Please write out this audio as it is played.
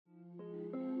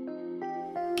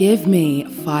Give me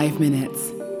 5 minutes.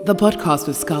 The podcast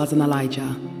with Scars and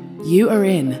Elijah. You are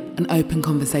in an open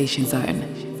conversation zone.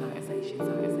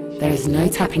 There is no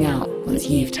tapping out once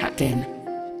you've tapped in.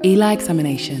 Eli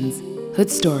examinations,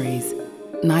 hood stories,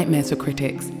 nightmares for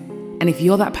critics. And if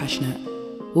you're that passionate,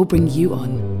 we'll bring you on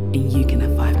and you can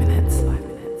have 5 minutes.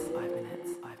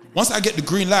 Once I get the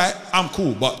green light, I'm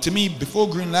cool. But to me, before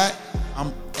green light,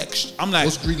 I'm like...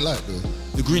 What's green light though?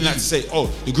 The green light to say,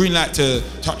 the green light to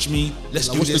touch me, let's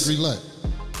do what's this. What's the green light?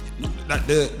 Like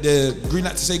the green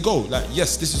light to say go. Like,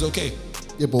 yes, this is okay.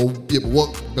 Yeah, but what's the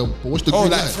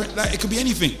green light? Like, it could be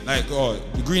anything. Like,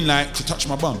 the green light to touch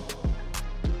my bum.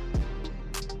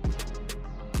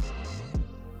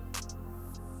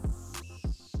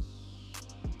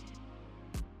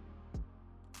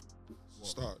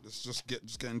 Let's just get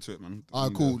into it, man.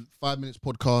 Alright, cool. 5 minutes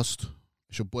podcast.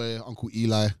 It's your boy, Uncle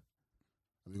Eli.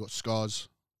 And we got Scars.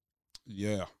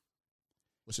 Yeah.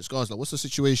 What's it, Scars? Like, what's the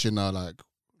situation now? Like,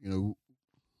 you know,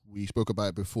 we spoke about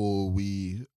it before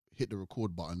we hit the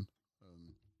record button.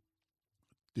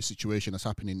 This situation that's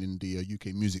happening in the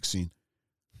UK music scene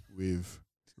with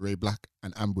Ray Black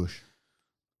and Ambush.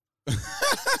 I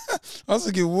was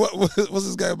thinking, what's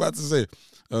this guy about to say?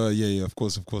 Yeah, of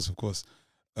course.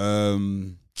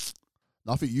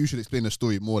 I think you should explain the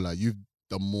story more. Like, you've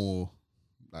done more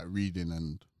like reading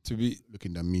and to be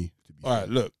looking than me. To be all right,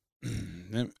 look.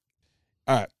 All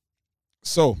right.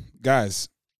 So, guys,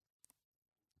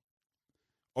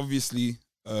 obviously,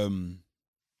 it's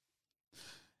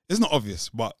not obvious,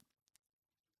 but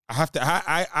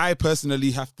I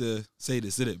personally have to say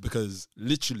this, innit? Because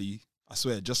literally, I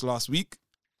swear, just last week,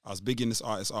 I was bigging this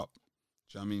artist up.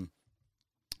 Do you know what I mean?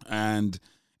 And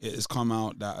it has come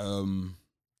out that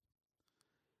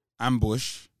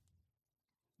Ambush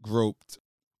groped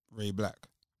Ray Black,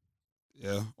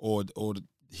 yeah, or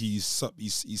he's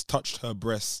touched her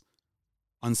breasts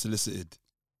unsolicited.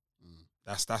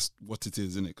 That's what it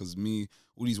is, isn't it? Because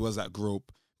all these words that grope,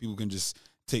 people can just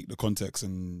take the context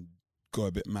and go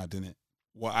a bit mad, innit?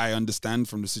 What I understand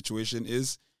from the situation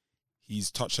is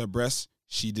he's touched her breasts.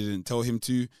 She didn't tell him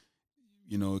to.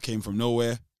 You know, it came from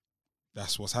nowhere.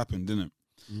 That's what's happened, didn't it?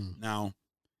 Now,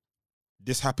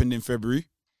 this happened in February.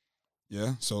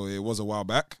 Yeah, so it was a while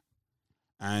back.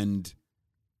 And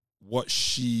what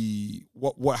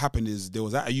happened is there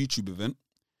was at a YouTube event.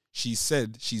 She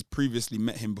said she's previously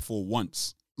met him before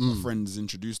once. Her friends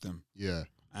introduced them. Yeah.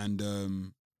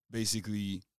 And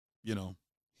basically, you know,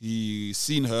 he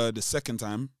seen her the second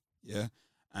time, yeah,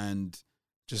 and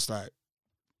just like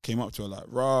came up to her like,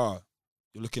 "Rah,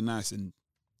 you're looking nice," and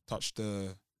touched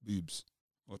her boobs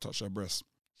or touched her breasts.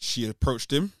 She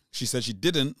approached him. She said she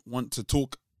didn't want to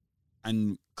talk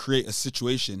and create a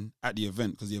situation at the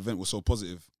event because the event was so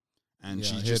positive. And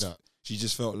yeah, she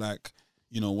just felt like,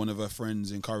 you know, one of her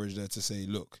friends encouraged her to say,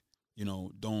 look, you know,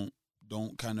 don't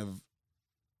kind of,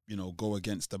 you know, go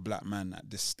against a black man at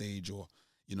this stage, or,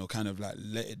 you know, kind of like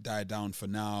let it die down for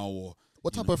now. Or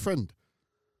what type of friend?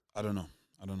 I don't know.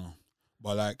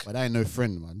 But like, but I ain't no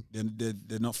friend, man.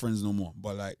 They're not friends no more.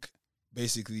 But like,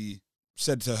 basically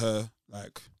said to her,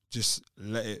 like, just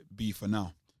let it be for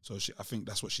now. So I think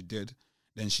that's what she did.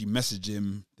 Then she messaged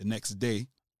him the next day.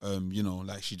 You know,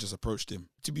 like she just approached him.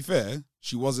 To be fair,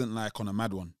 she wasn't like on a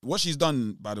mad one. What she's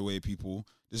done, by the way, people,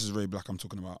 this is Ray Black I'm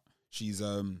talking about. She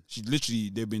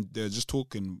literally, they're just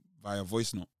talking via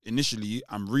voice note. Initially,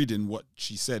 I'm reading what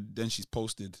she said, then she's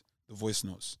posted the voice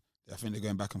notes. I think they're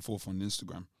going back and forth on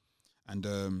Instagram.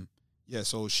 And yeah,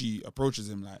 so she approaches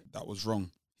him like, that was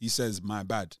wrong. He says, my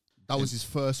bad. That was his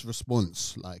first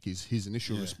response, like his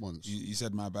initial response. He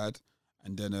said, my bad.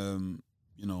 And then,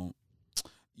 you know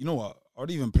what? I'd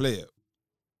even play it.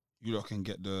 You lot can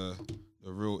get the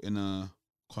real inner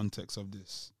context of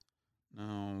this.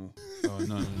 No.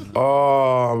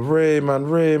 Oh, Ray, man,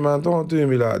 don't do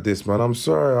me like this, man. I'm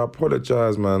sorry, I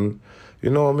apologize, man. You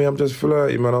know what I mean? I'm just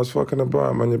flirty, man. I was fucking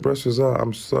about, man. Your breast was out.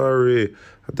 I'm sorry.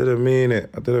 I didn't mean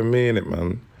it,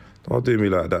 man. Don't do me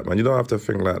like that, man. You don't have to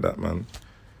think like that, man.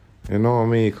 You know what I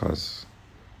mean? Cause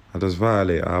I just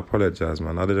violate. I apologize,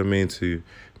 man. I didn't mean to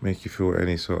make you feel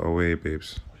any sort of way,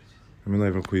 babes. I mean, not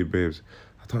even call you babes.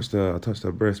 I touched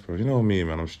her breast, bro. You know what I mean,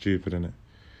 man? I'm stupid, innit?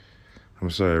 I'm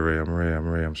sorry, Ray.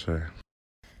 I'm sorry.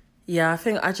 Yeah, I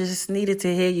think I just needed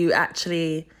to hear you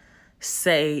actually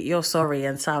say you're sorry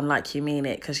and sound like you mean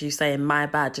it, because you saying my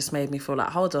bad just made me feel like,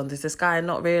 hold on, does this guy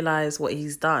not realise what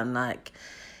he's done? Like,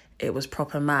 it was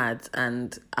proper mad,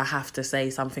 and I have to say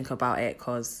something about it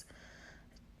because,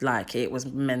 like, it was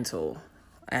mental.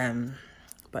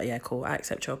 But yeah, cool. I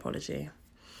accept your apology.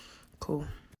 Cool.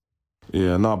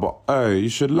 Yeah, no, but hey, you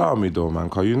should allow me though, man,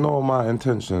 because you know my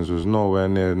intentions was nowhere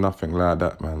near nothing like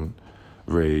that, man.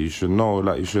 Ray, you should know,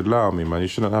 like, you should lie on me, man. You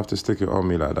shouldn't have to stick it on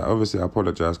me like that. Obviously, I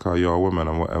apologise because you're a woman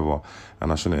and whatever,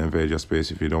 and I shouldn't invade your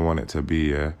space if you don't want it to be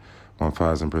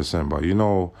 1,000%. But you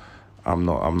know, I'm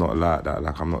not like that.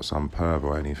 Like, I'm not some perv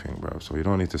or anything, bro. So you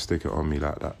don't need to stick it on me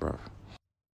like that, bro.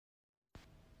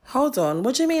 Hold on,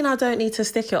 what do you mean I don't need to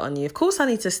stick it on you? Of course I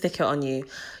need to stick it on you.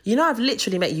 You know, I've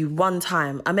literally met you one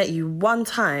time. I met you one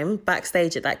time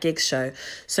backstage at that gigs show.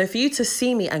 So for you to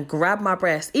see me and grab my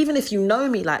breast, even if you know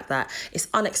me like that, it's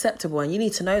unacceptable. And you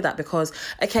need to know that because,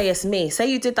 okay, it's me.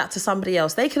 Say you did that to somebody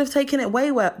else. They could have taken it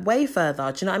way further.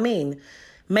 Do you know what I mean?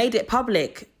 Made it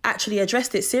public, actually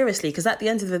addressed it seriously, because at the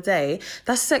end of the day,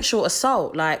 that's sexual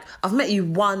assault. Like, I've met you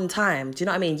one time. Do you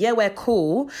know what I mean? Yeah, we're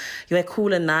cool. We're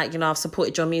cool and that, you know, I've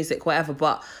supported your music, whatever,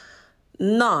 but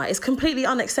nah, it's completely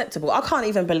unacceptable. I can't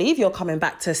even believe you're coming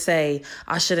back to say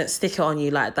I shouldn't stick it on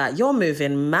you like that. You're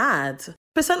moving mad.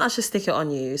 I should stick it on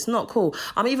you. It's not cool.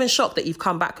 I'm even shocked that you've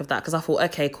come back with that because I thought,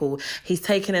 okay, cool. He's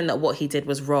taken in that what he did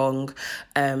was wrong,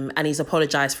 and he's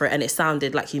apologised for it and it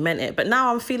sounded like you meant it. But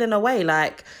now I'm feeling away.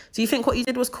 Like, do you think what you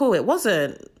did was cool? It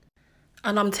wasn't.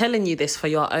 And I'm telling you this for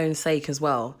your own sake as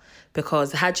well,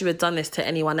 because had you had done this to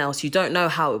anyone else, you don't know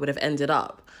how it would have ended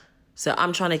up. So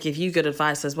I'm trying to give you good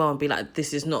advice as well and be like,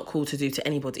 this is not cool to do to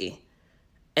anybody,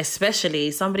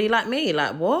 especially somebody like me.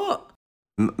 Like, what?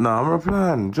 Nah, I'm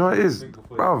replying. Do you know what it is?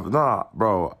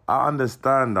 Bro, I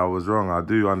understand I was wrong. I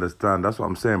do understand. That's what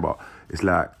I'm saying. But it's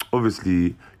like,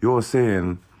 obviously, you're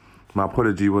saying my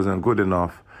apology wasn't good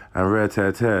enough and rare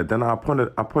tear. Then I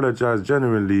apologize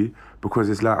genuinely because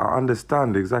it's like, I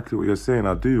understand exactly what you're saying.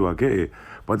 I get it.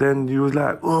 But then you was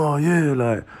like, oh, yeah,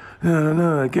 like,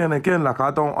 no, again. Like,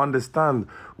 I don't understand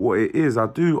what it is. I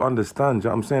do understand. You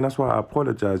know what I'm saying? That's why I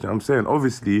apologize. You know what I'm saying?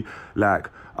 Obviously, like,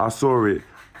 I saw it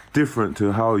different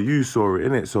to how you saw it,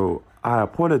 innit? So I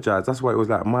apologize. That's why it was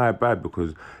like my bad,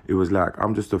 because it was like,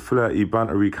 I'm just a flirty,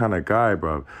 bantery kind of guy,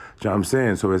 bro. Do you know what I'm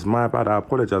saying? So it's my bad. I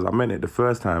apologize. I meant it the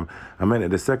first time. I meant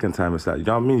it the second time. It's like, you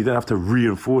know what I mean? You don't have to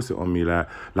reinforce it on me like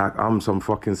I'm some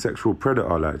fucking sexual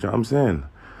predator. Like, do you know what I'm saying?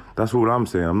 That's all I'm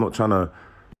saying. I'm not trying to...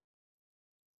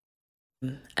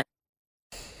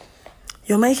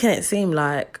 You're making it seem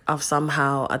like I've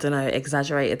somehow, I don't know,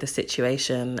 exaggerated the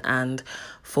situation and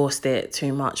forced it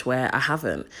too much where I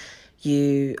haven't.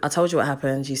 I told you what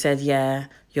happened. You said, yeah,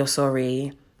 you're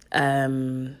sorry.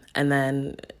 And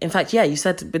then, in fact, yeah, you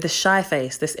said with this shy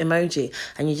face, this emoji,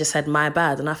 and you just said, my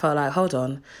bad. And I felt like, hold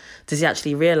on, does he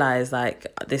actually realise, like,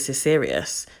 this is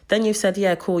serious? Then you said,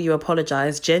 yeah, cool, you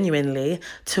apologised genuinely,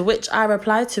 to which I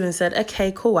replied to and said,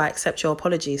 okay, cool, I accept your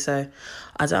apology. So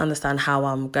I don't understand how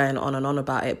I'm going on and on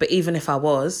about it. But even if I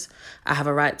was, I have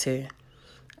a right to.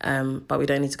 But we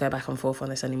don't need to go back and forth on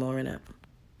this anymore, innit?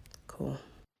 Cool.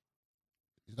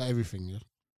 Is that everything, yeah?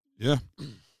 Yeah.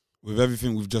 With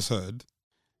everything we've just heard,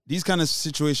 these kind of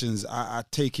situations, I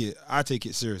take it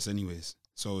serious anyways.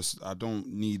 So I don't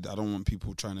want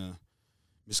people trying to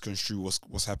misconstrue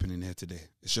what's happening here today.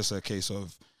 It's just a case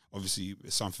of, obviously,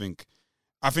 it's something.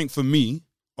 I think for me,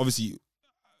 obviously,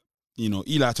 you know,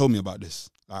 Eli told me about this.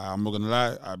 I'm not gonna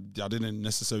lie, I didn't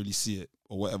necessarily see it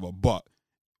or whatever. But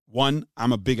one,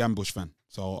 I'm a big Ambush fan,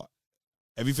 so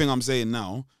everything I'm saying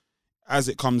now, as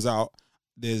it comes out,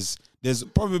 there's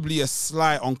probably a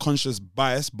slight unconscious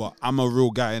bias, but I'm a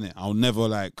real guy, innit? I'm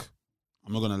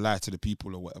not gonna lie to the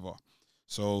people or whatever.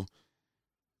 So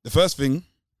the first thing,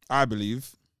 I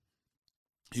believe,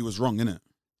 he was wrong, innit?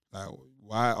 Like,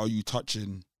 why are you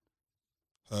touching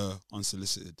her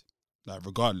unsolicited? Like,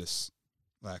 regardless.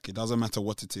 Like, it doesn't matter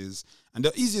what it is. And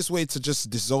the easiest way to just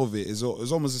dissolve it is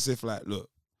almost as if, like, look,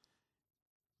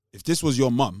 if this was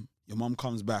your mum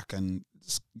comes back and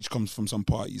she comes from some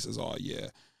party, says, oh, yeah,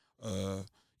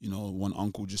 you know, one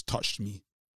uncle just touched me.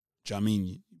 Do you know what I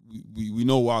mean? We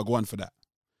know where I go on for that.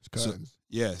 So,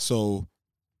 yeah, so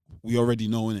we already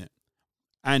know, innit?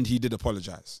 And he did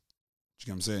apologize. Do you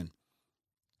get what I'm saying?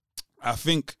 I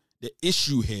think the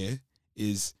issue here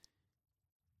is,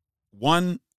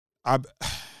 one,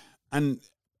 and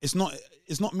it's not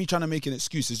me trying to make an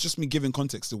excuse. It's just me giving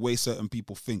context the way certain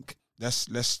people think.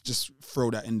 Let's just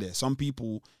throw that in there. Some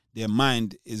people, their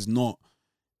mind is not.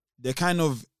 They're kind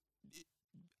of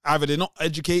either they're not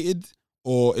educated,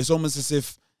 or it's almost as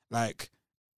if like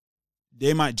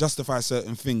they might justify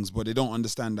certain things, but they don't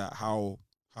understand that how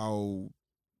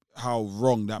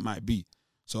wrong that might be.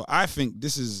 So I think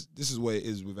this is what it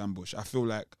is with Ambush. I feel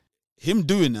like him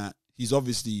doing that, he's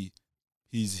obviously.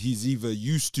 He's either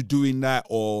used to doing that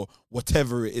or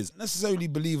whatever it is. Necessarily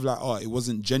believe like, oh, it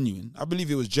wasn't genuine. I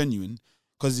believe it was genuine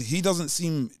because he doesn't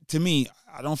seem, to me,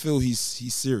 I don't feel he's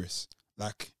serious.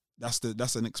 Like, that's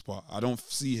the next part. I don't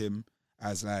see him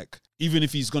as like, even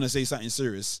if he's going to say something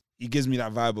serious, he gives me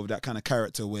that vibe of that kind of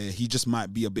character where he just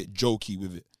might be a bit jokey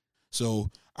with it. So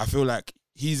I feel like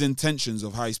his intentions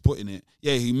of how he's putting it,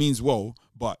 yeah, he means well,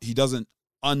 but he doesn't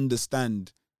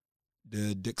understand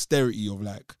the dexterity of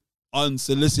like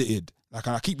unsolicited. Like,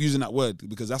 I keep using that word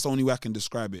because that's the only way I can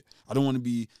describe it. I don't want to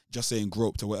be just saying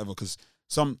groped or whatever, because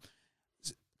some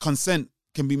consent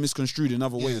can be misconstrued in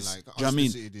other ways. Like, do you know what I mean?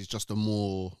 Unsolicited is just a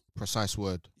more precise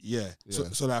word. Yeah. Yeah.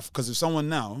 So like, because if someone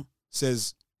now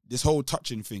says this whole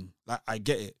touching thing, like, I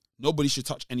get it. Nobody should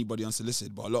touch anybody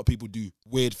unsolicited, but a lot of people do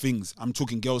weird things. I'm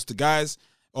talking girls to guys,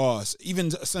 or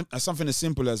even something as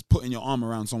simple as putting your arm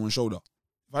around someone's shoulder.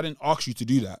 If I didn't ask you to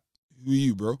do that, who are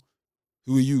you, bro?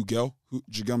 Who are you, girl? Do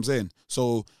you get what I'm saying?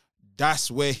 So that's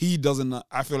where he doesn't,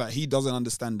 I feel like he doesn't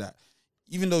understand that.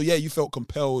 Even though, yeah, you felt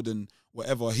compelled and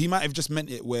whatever, he might have just meant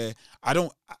it where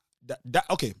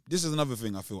okay, this is another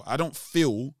thing I feel. I don't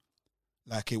feel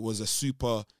like it was a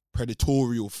super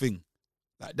predatorial thing.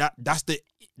 Like that's the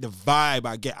vibe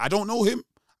I get. I don't know him.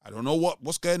 I don't know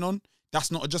what's going on. That's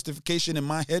not a justification in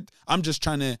my head. I'm just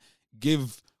trying to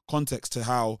give context to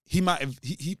how he might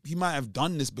have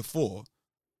done this before,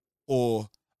 or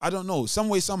I don't know, some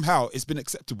way, somehow it's been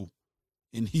acceptable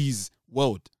in his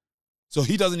world. So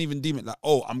he doesn't even deem it like,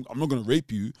 oh, I'm not gonna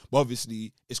rape you, but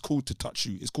obviously it's cool to touch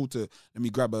you. It's cool to let me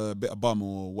grab a bit of bum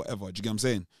or whatever. Do you get what I'm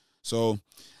saying? So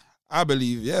I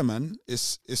believe, yeah, man,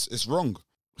 it's wrong.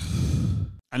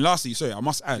 And lastly, sorry, I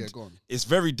must add, it's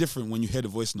very different when you hear the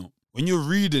voice note. When you're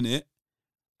reading it,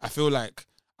 I feel like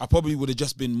I probably would have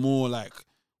just been more like,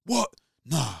 what?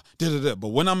 Nah, da-da-da. But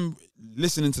when I'm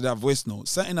listening to that voice note,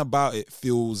 something about it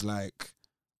feels like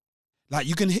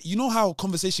you can, you know how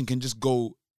conversation can just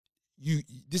go,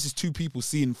 this is two people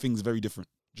seeing things very different.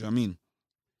 Do you know what I mean?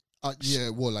 Yeah,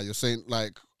 well, like you're saying,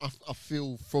 like, I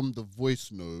feel from the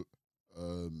voice note,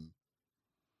 or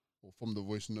from the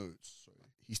voice notes, sorry,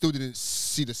 he still didn't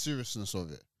see the seriousness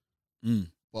of it.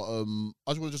 But I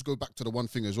just want to just go back to the one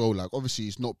thing as well. Like, obviously,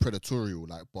 it's not predatorial,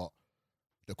 like, but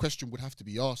the question would have to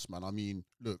be asked, man. I mean,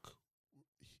 look,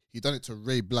 he done it to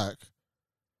Ray Black.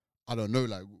 I don't know,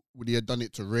 like, would he have done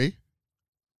it to Ray?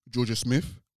 Georgia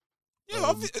Smith? Yeah,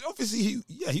 obviously,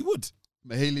 he would.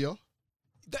 Mahalia?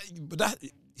 But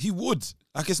he would.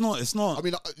 Like, it's not. I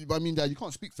mean, you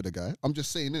can't speak for the guy. I'm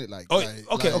just saying, innit? Like,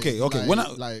 okay. When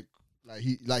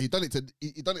he done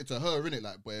it to her, innit?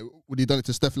 Like, boy, would he done it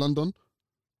to Steph London?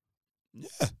 Yeah.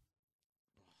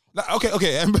 Like,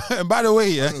 okay. And by the way,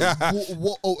 yeah.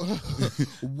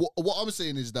 What I'm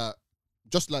saying is that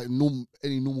just like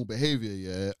any normal behavior,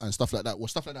 yeah, and stuff like that. Well,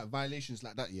 stuff like that, violations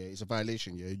like that, yeah, it's a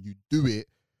violation, yeah. You do it.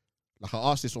 Like,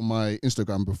 I asked this on my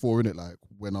Instagram before, innit? Like,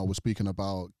 when I was speaking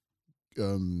about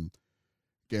getting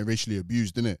racially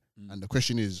abused, innit? And the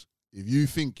question is, if you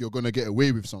think you're gonna get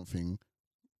away with something,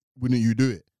 wouldn't you do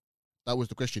it? That was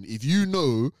the question. If you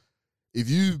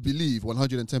believe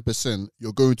 110%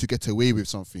 you're going to get away with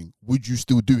something, would you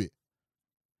still do it?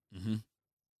 Mm-hmm.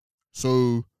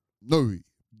 So, no.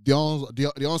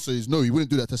 The answer is no, he wouldn't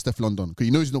do that to Steph London because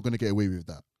he knows he's not going to get away with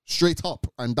that. Straight up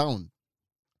and down.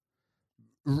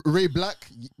 Ray Black,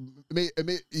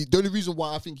 the only reason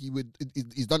why I think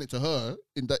he's done it to her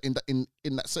in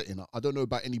that setting, I don't know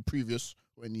about any previous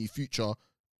or any future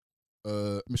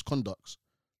misconducts.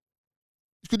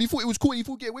 Because he thought it was cool, he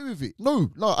thought he'd get away with it.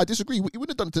 No, I disagree. He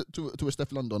wouldn't have done it to a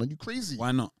Steph London. Are you crazy?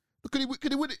 Why not? Because it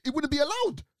wouldn't be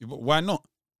allowed. Yeah, but why not?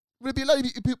 It wouldn't be allowed.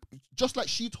 Just like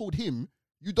she told him,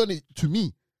 you done it to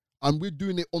me, and we're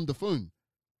doing it on the phone.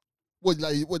 What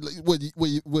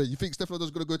you think Steph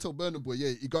London's gonna go tell Burna Boy?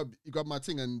 Yeah, he grabbed my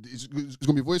thing, and it's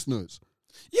gonna be voice notes.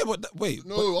 Yeah, but wait.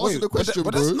 No, answer the question,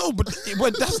 but bro.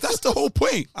 That's the whole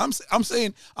point. I'm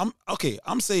saying. So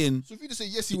if you just say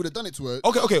yes, he would have done it to her.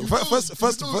 Okay. You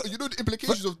know the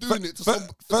implications of doing it to some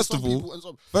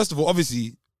people. First of all,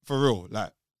 obviously, for real,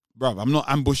 like, bruv, I'm not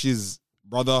Ambush's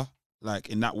brother, like,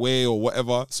 in that way or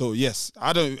whatever. So yes,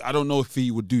 I don't know if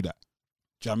he would do that.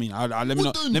 Do you know what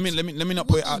I mean? Let me not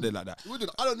put it out there like that.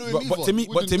 I don't know him either.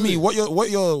 But to me, what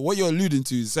you're alluding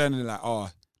to is saying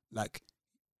like,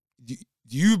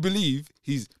 do you believe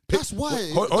he's picked? That's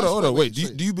why. Hold on. Wait.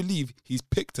 Do you believe he's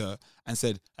picked her and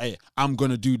said, "Hey, I'm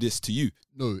gonna do this to you"?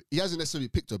 No, he hasn't necessarily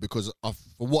picked her because,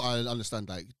 from what I understand,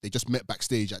 like, they just met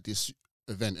backstage at this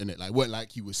event, innit? Like, weren't like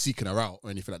he was seeking her out or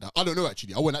anything like that. I don't know,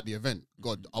 actually. I went at the event.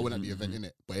 I went at the event,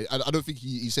 innit? But I don't think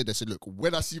he said that. Said, look,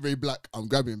 when I see Ray Black, I'm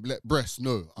grabbing breasts.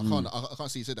 No, I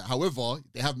can't say he said that. However,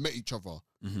 they have met each other,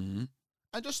 and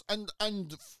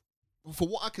for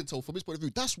what I can tell from his point of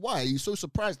view, that's why he's so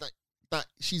surprised that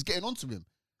she's getting onto him.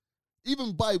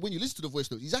 Even when you listen to the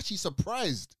voice notes, he's actually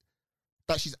surprised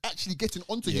that she's actually getting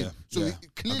onto him. So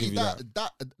clearly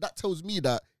that tells me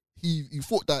that he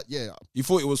thought that You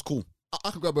thought it was cool.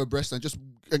 I can grab her breast and just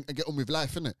and get on with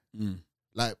life, innit? Mm.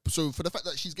 Like, so for the fact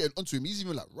that she's getting onto him, he's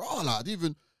even like, raw, like, I didn't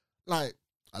even, like,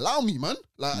 allow me, man.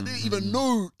 Like, I didn't even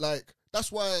know, like,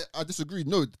 that's why I disagreed.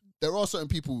 No, there are certain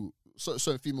people,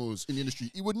 certain females in the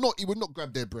industry, he would not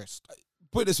grab their breast.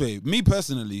 Put it this way, me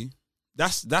personally,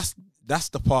 that's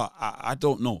the part I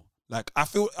don't know. Like, I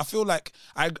feel like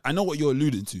I know what you're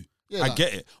alluding to. Yeah, I like,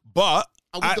 get it. But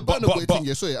and with the Burna Boy thing,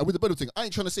 and with the Burna thing, I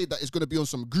ain't trying to say that it's going to be on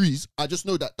some grease. I just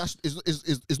know that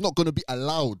is not going to be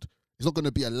allowed. It's not going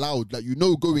to be allowed. Like,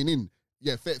 going in,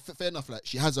 yeah, fair enough. Like,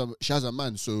 she has a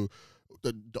man, so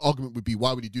the argument would be,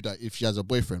 why would he do that if she has a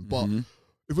boyfriend? But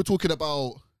if we're talking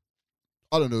about,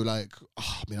 I don't know, like,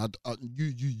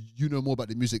 you know more about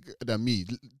the music than me.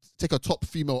 Take a top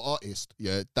female artist,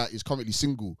 yeah, that is currently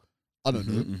single. I don't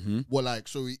know. Well, like,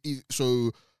 so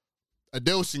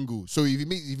Adele single. So if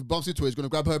he bumps into her, he's gonna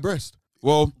grab her breast.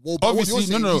 Well,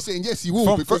 obviously, no. He's saying yes, he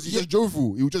will, because he's just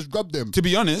jovial. He will just grab them. To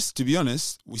be honest,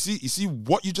 you see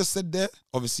what you just said there.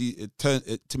 Obviously,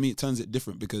 to me it turns it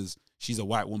different, because she's a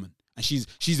white woman, and she's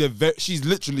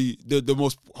literally the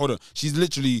most. Hold on, she's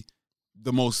literally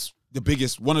the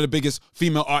biggest, one of the biggest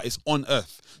female artists on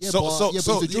earth. Yeah, but he's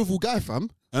a jovial guy, fam.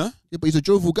 Huh? Yeah, but he's a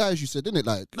jovial guy, as you said, didn't it?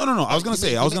 Like, no. I was gonna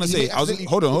say. Hold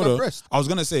on. I was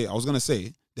gonna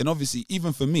say. Then obviously,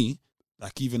 even for me,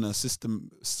 like, even a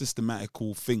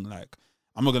systematical thing, like,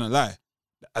 I'm not gonna lie,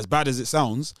 as bad as it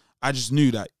sounds, I just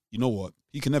knew that, you know what,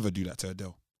 he can never do that to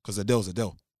Adele, because Adele's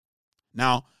Adele.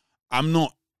 Now, I'm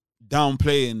not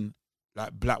downplaying,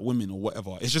 like, black women or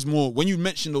whatever. It's just more, when you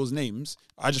mention those names,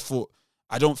 I just thought,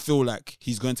 I don't feel like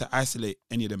he's going to isolate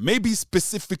any of them. Maybe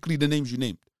specifically the names you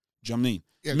named. Do you know what I mean?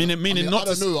 Yeah, meaning not.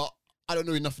 I don't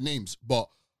know enough names, but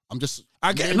I'm just.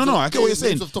 I get what you're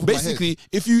saying. Basically,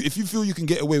 if you feel you can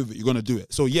get away with it, you're gonna do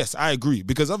it. So yes, I agree,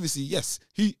 because obviously, yes,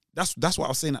 that's what I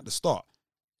was saying at the start.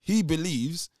 He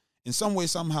believes in some way,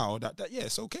 somehow, that yeah,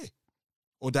 it's okay,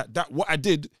 or that what I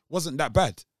did wasn't that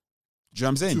bad. Do you know what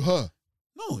I'm saying? To her,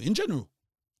 no, in general.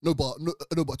 No, but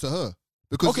to her.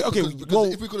 Because, because well,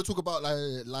 if we're gonna talk about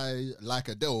like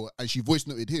Adele, and she voice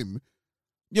noted him.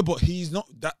 Yeah, but he's not.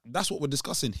 That's what we're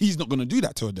discussing. He's not gonna do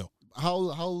that to Adele.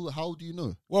 How do you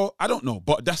know? Well, I don't know,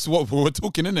 but that's what we're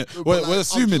talking, innit? No, we're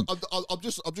assuming. I'm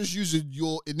just using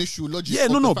your initial logic. Yeah,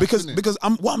 no, because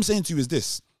what I'm saying to you is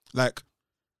this: like,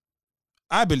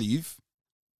 I believe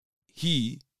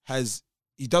he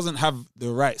doesn't have the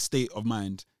right state of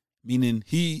mind, meaning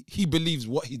he believes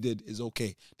what he did is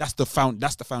okay. That's the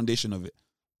foundation of it.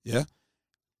 Yeah.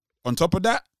 On top of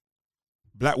that,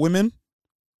 black women,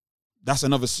 that's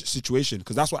another situation,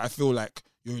 because that's what I feel like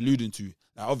you're alluding to.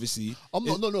 Like, obviously,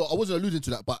 No, I wasn't alluding to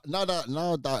that. But now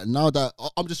that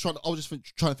I was just trying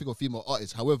to think of female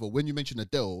artists. However, when you mention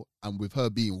Adele, and with her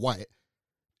being white,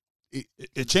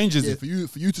 it changes it. For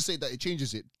you to say that it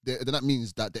changes it, then that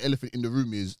means that the elephant in the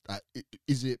room is that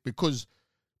is it because,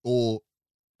 or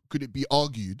could it be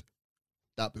argued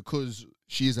that because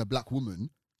she is a black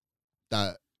woman,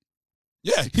 that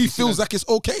he feels like it's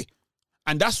okay.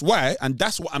 And that's what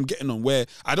I'm getting on, where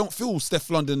I don't feel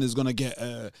Steph London is gonna get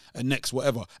a next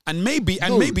whatever. And maybe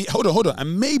hold on.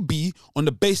 And maybe on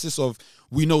the basis of,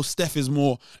 we know Steph is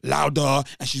more louder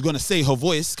and she's gonna say her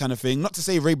voice kind of thing. Not to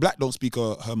say Ray Black don't speak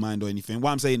her mind or anything.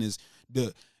 What I'm saying is,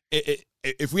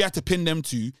 if we had to pin them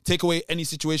to take away any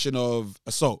situation of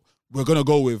assault, we're gonna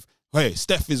go with, hey,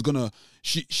 Steph is gonna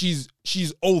she's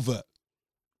overt.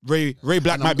 Ray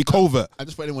Black might be covert. I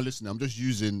just, for anyone listening,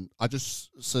 I just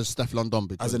said Steph London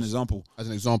because as an example.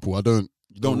 I don't.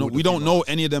 You don't know. We don't know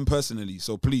any of them personally,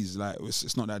 so please, like,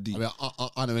 it's not that deep. I mean,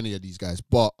 I know any of these guys,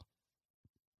 but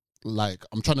like,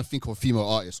 I'm trying to think of female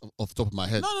artists off the top of my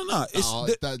head. No.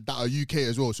 That are UK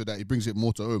as well, so that it brings it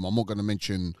more to home. I'm not going to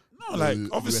mention. No, like,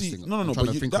 obviously, no.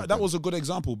 But that was a good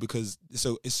example, because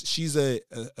she's a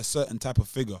certain type of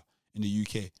figure in the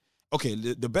UK. Okay,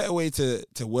 the better way to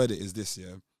word it is this,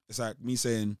 yeah. It's like me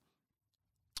saying,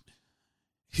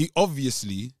 he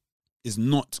obviously is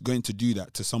not going to do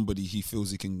that to somebody he feels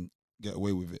he can get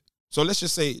away with it. So let's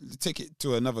just say, take it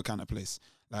to another kind of place.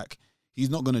 Like, he's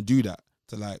not going to do that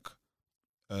to like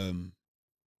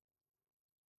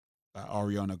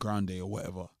Ariana Grande or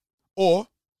whatever. Or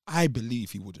I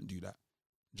believe he wouldn't do that.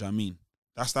 Do you know what I mean?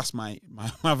 That's my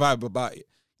vibe about it.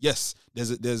 Yes,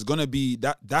 there's gonna be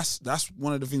that. That's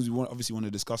one of the things we want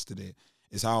to discuss today,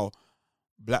 is how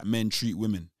black men treat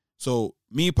women. So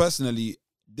me personally,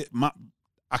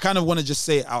 I kind of want to just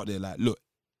say it out there, like, look,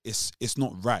 it's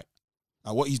not right.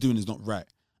 Like, what he's doing is not right,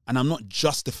 and I'm not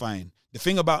justifying. The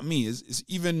thing about me is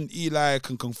even Eli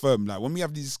can confirm, like, when we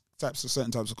have these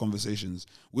certain types of conversations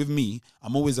with me,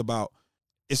 I'm always about,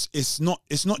 it's not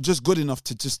just good enough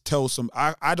to just tell some.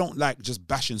 I don't like just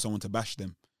bashing someone to bash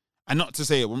them, and not to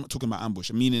say I'm not talking about ambush.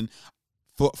 I'm meaning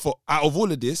for out of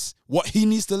all of this, what he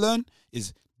needs to learn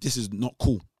is this is not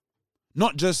cool.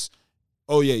 Not just,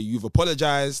 oh yeah, you've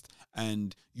apologized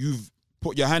and you've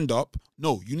put your hand up.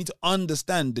 No, you need to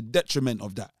understand the detriment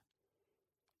of that.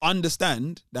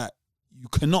 Understand that you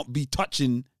cannot be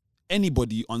touching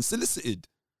anybody unsolicited.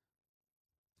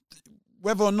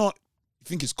 Whether or not you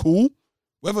think it's cool,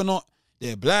 whether or not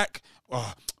they're black,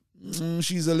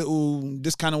 she's a little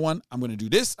this kind of one, I'm going to do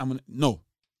this. No,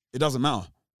 it doesn't matter.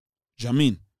 Do you know what I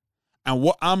mean? And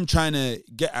what I'm trying to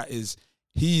get at is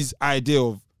his idea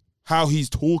of how he's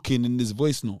talking in this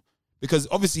voice note. Because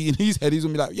obviously in his head, he's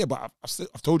going to be like, yeah, but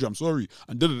I've told you I'm sorry.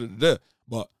 And da-da-da-da-da.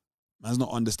 But man's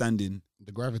not understanding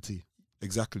the gravity.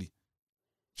 Exactly.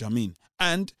 Do you know what I mean?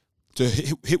 And to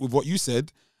hit with what you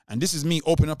said, and this is me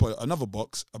opening up another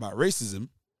box about racism,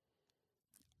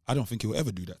 I don't think he'll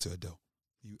ever do that to Adele.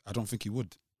 I don't think he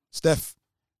would. Steph,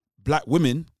 black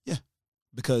women, yeah.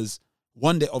 Because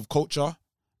one, they're of culture,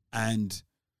 and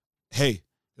hey,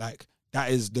 like,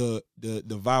 that is the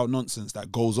vile nonsense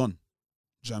that goes on. Do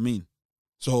you know what I mean?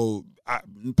 So,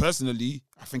 personally,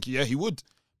 I think, yeah, he would.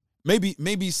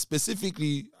 Maybe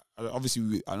specifically,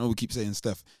 obviously, I know we keep saying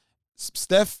Steph.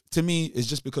 Steph, to me, is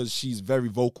just because she's very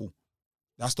vocal.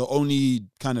 That's the only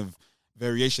kind of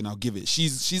variation I'll give it.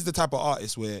 She's the type of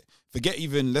artist where,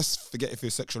 let's forget if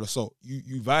it's sexual assault.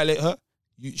 You violate her,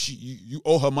 you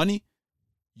owe her money,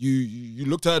 you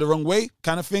looked at her the wrong way,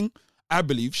 kind of thing. I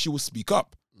believe she will speak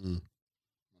up. Mm.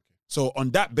 So on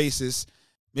that basis,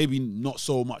 maybe not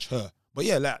so much her. But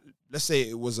yeah, let's say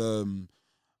it was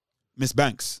Miss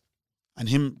Banks and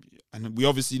him, and we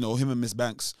obviously know him and Miss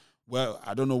Banks. Well,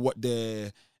 I don't know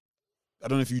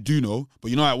if you do know, but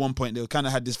you know at one point they kind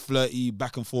of had this flirty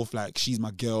back and forth, like she's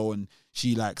my girl and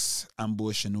she likes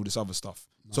ambush and all this other stuff.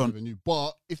 No,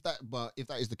 but if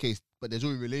that is the case, but there's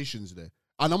already relations there.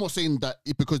 And I'm not saying that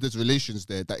because there's relations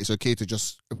there that it's okay to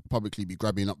just publicly be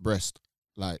grabbing up breast.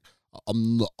 Like,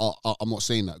 I'm not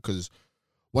saying that, because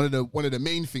one of the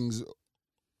main things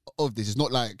of this is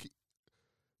not like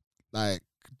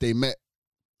they met.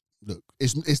 Look,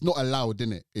 it's not allowed,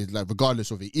 innit? It's like, regardless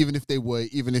of it, even if they were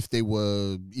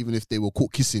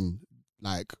caught kissing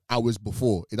like hours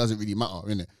before, it doesn't really matter,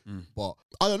 innit? Mm. But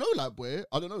I don't know, like, boy,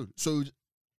 I don't know. So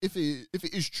if it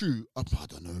is true, I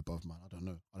don't know, bruv, man. I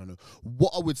don't know.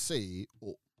 What I would say,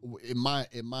 or in my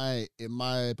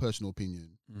personal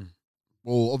opinion,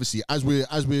 well, obviously, as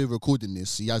we're recording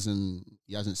this, he hasn't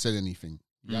said anything.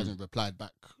 He hasn't replied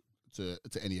back to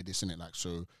any of this, innit? Like,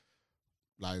 so,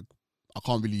 like, I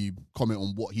can't really comment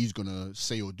on what he's gonna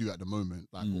say or do at the moment,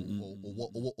 like,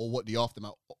 or what the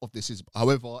aftermath of this is.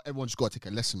 However, everyone's got to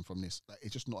take a lesson from this. Like,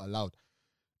 it's just not allowed.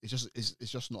 It's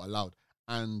just not allowed.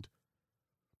 And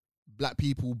black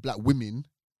people, black women,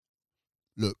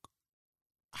 look,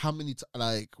 how many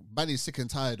man is sick and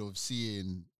tired of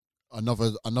seeing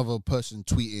another person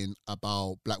tweeting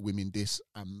about black women this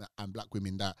and black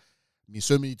women that. I mean,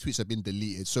 so many tweets have been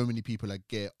deleted. So many people are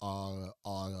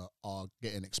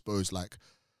getting exposed. Like,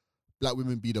 black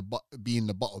women being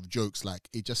the butt of jokes. Like,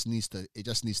 it just needs to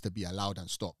be allowed and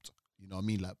stopped. You know what I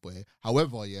mean? Like, boy.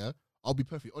 However, yeah, I'll be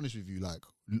perfectly honest with you. Like,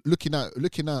 looking at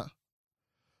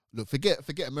look,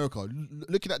 forget America.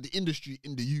 Looking at the industry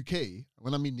in the UK.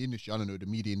 When I mean the industry, I don't know, the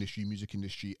media industry, music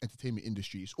industry, entertainment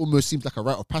industry. It almost seems like a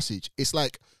rite of passage. It's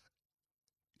like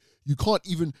you can't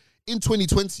even. In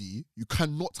 2020, you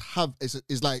cannot have. It's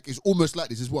almost like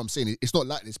this. Is what I'm saying. It's not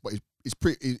like this, but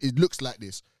it looks like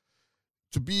this.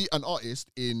 To be an artist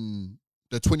in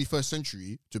the 21st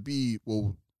century, to be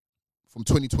from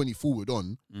 2020 forward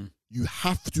on, you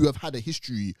have to have had a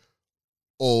history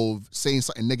of saying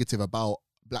something negative about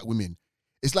black women.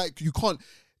 It's like you can't.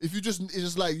 It's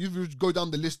just like you just go down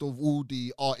the list of all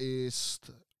the artists.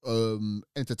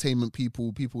 Entertainment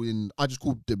people in I just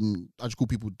call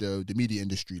people the media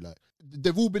industry. Like,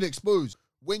 they've all been exposed.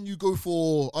 When you go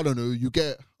for, I don't know, you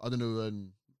get, I don't know,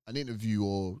 an interview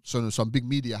or some big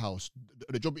media house,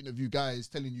 the job interview guy is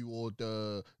telling you, or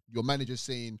your manager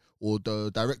saying, or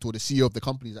the director or the CEO of the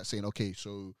company that's saying, okay,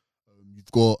 so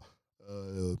you've got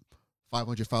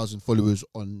 500,000 followers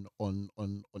on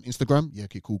Instagram. Yeah,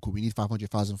 okay, cool. We need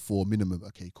 500,000 for minimum.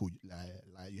 Okay, cool.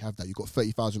 Like, you have that. You got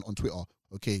 30,000 on Twitter.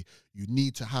 Okay, you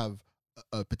need to have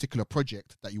a particular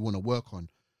project that you want to work on.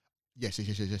 Yes.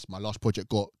 My last project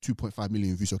got 2.5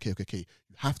 million views. Okay. You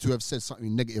have to have said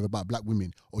something negative about black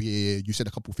women. Oh yeah. You said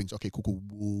a couple of things. Okay, cool.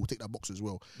 We'll take that box as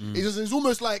well. It's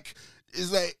almost like,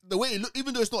 it's like the way it look,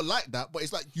 even though it's not like that, but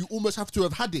it's like you almost have to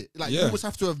have had it. Like, you almost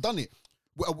have to have done it.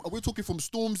 Are we talking from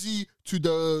Stormzy to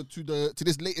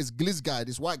this latest Gliz guy,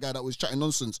 this white guy that was chatting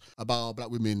nonsense about black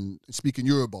women speaking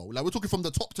Yoruba? Like, we're talking from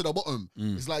the top to the bottom.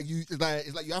 It's like you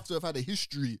have to have had a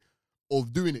history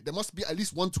of doing it. There must be at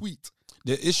least one tweet.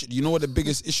 The issue, you know what the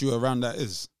biggest issue around that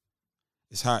is?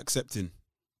 It's how accepting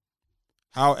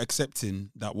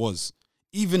that was.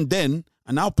 Even then,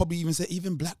 and I'll probably even say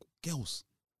even black girls.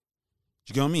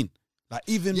 Do you get what I mean? Like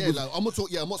even I'm not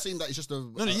saying that it's just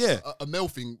a male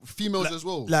thing. Females as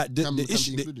well. Like the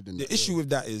issue with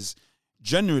that is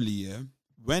generally,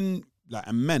 when like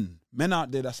and men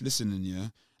out there that's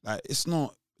listening, like it's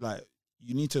not like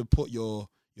you need to put your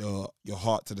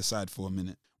heart to the side for a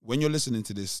minute. When you're listening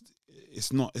to this,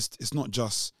 it's not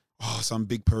just some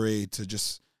big parade to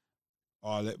just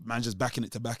man just backing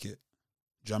it to back it.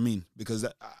 Do you know what I mean? Because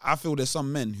I feel there's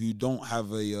some men who don't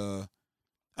have a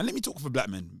and let me talk for black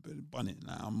men, Bunny.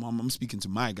 Like, I'm speaking to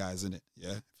my guys, innit?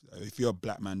 Yeah. If you're a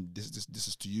black man, this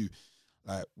is to you.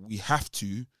 Like, we have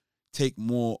to take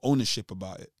more ownership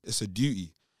about it. It's a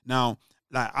duty. Now,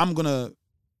 like, I'm gonna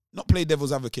not play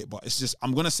devil's advocate, but it's just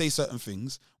I'm gonna say certain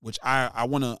things which I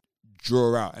wanna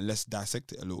draw out and let's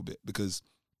dissect it a little bit, because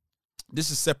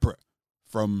this is separate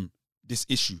from this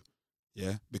issue.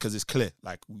 Yeah, because it's clear.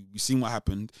 Like we seen what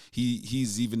happened.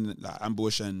 He's even like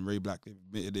Ambush and Ray Black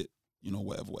admitted it.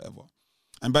 Whatever.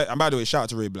 And by the way, shout out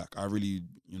to Ray Black. I really,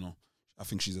 I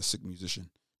think she's a sick musician.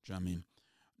 Do you know what I mean?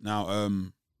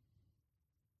 Now,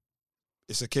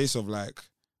 it's a case of like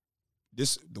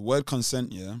the word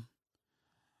consent. Yeah,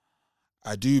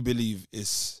 I do believe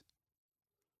it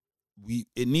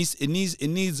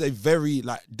needs a very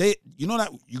like like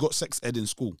you got sex ed in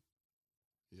school.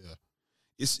 Yeah.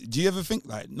 Do you ever think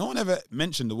like no one ever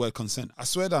mentioned the word consent? I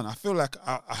swear down, I feel like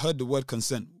I heard the word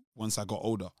consent once I got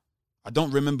older. I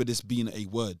don't remember this being a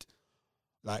word.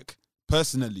 Like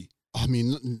personally. I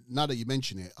mean, now that you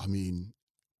mention it, I mean,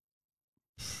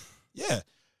 yeah,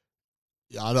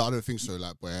 I don't think so.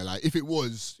 Like, but like if it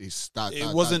was, it's that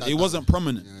it wasn't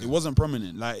prominent. Yeah. It wasn't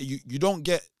prominent. Like you don't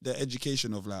get the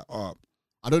education of like, I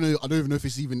don't know. I don't even know if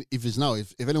it's now.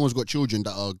 If anyone's got children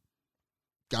that are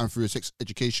going through a sex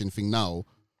education thing now,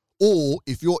 or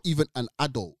if you're even an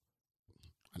adult,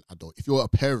 if you're a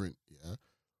parent,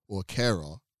 or a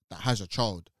carer that has a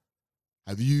child,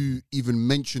 have you even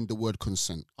mentioned the word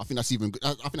consent? I think that's even good.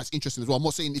 I think that's interesting as well. I'm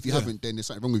not saying if you haven't, then there's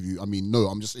something wrong with you. I mean, no,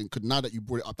 I'm just saying, because now that you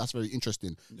brought it up, that's very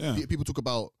interesting. Yeah. People talk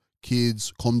about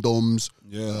kids, condoms,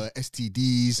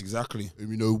 STDs. Exactly.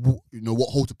 You know what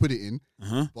hole to put it in.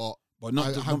 But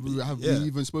not have we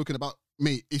even spoken about,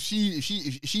 mate, if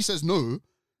she says no,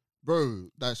 bro,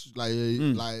 that's like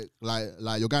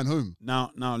you're going home.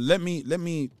 Now let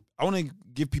me I want to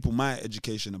give people my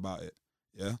education about it.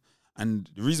 Yeah. And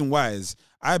the reason why is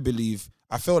I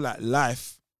feel like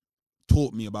life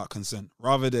taught me about consent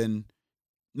rather than,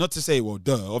 not to say, well,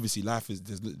 obviously life is,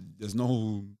 there's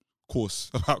no course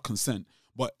about consent.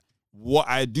 But what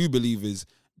I do believe is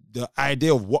the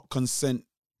idea of what consent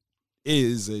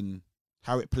is and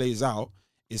how it plays out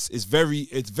is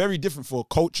very different for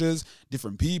cultures,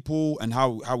 different people, and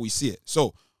how we see it.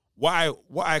 So what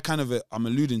I kind of I'm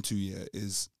alluding to here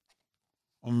is,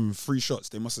 on Free Shots,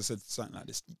 they must have said something like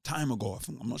this time ago.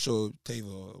 I'm not sure, Tava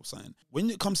or something. When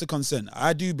it comes to consent,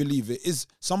 I do believe it is,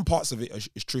 some parts of it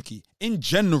is tricky. In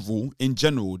general,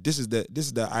 this is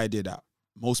the idea that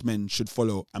most men should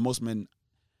follow, and most men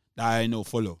that I know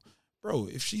follow. Bro,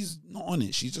 if she's not on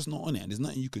it, she's just not on it, and there's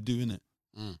nothing you could do in it.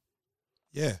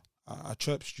 Yeah, I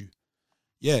chirped you.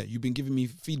 Yeah, you've been giving me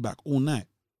feedback all night.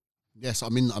 Yes,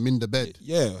 I'm in the bed.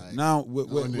 Yeah, like, now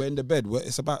we're in the bed.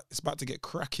 It's about to get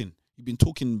cracking. You've been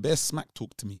talking bare smack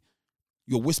talk to me.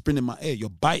 You're whispering in my ear. You're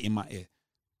biting my ear.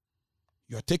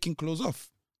 You're taking clothes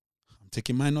off. I'm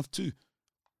taking mine off too.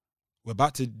 We're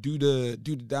about to do the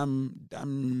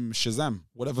damn Shazam,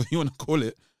 whatever you want to call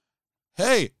it.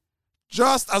 Hey,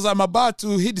 just as I'm about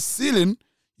to hit the ceiling,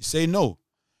 you say no.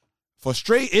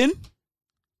 Frustrating,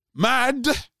 mad.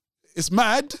 It's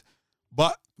mad,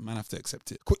 but man, I have to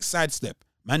accept it. Quick sidestep,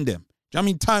 man. Them. Do you know how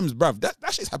many times, bruv?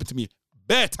 That shit's happened to me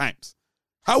bare times.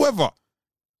 However,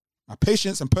 my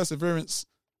patience and perseverance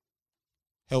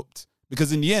helped,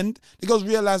 because in the end, the girls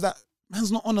realized that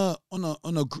man's not on a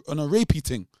rapey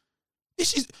thing. If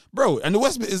she's, bro, and the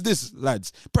worst bit is this,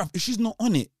 lads, bro. If she's not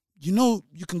on it, you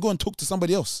can go and talk to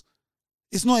somebody else.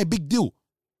 It's not a big deal.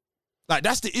 Like,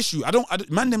 that's the issue. I don't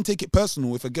man them take it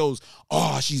personal if a girl's,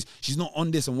 she's not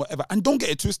on this and whatever. And don't get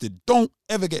it twisted. Don't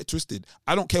ever get it twisted.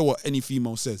 I don't care what any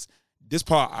female says. This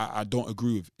part I don't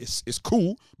agree with. It's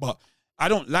cool, but I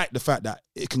don't like the fact that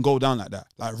it can go down like that.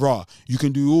 Like, you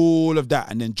can do all of that,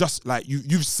 and then just like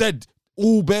you've said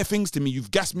all bare things to me,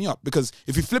 you've gassed me up. Because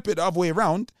if you flip it the other way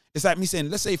around, It's like me saying,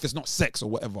 let's say if it's not sex or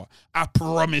whatever, I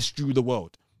promised you the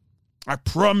world. I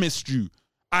promised you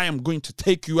I am going to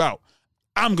take you out.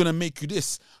 I'm going to make you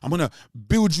this. I'm going to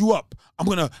build you up. I'm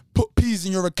going to put peas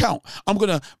in your account. I'm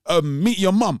going to meet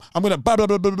your mum. I'm going to blah, blah,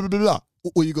 blah, blah, blah, blah, blah.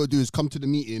 All you got to do is come to the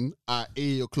meeting at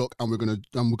 8 o'clock and we're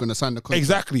gonna sign the contract.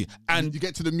 Exactly. And you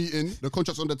get to the meeting, the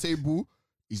contract's on the table.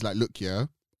 He's like, look, yeah,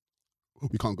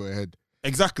 we can't go ahead.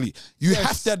 Exactly. You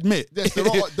have to admit. Yes, there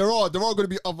are going to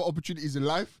be other opportunities in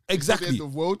life. Exactly. It's not the end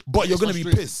of the world, but you're going to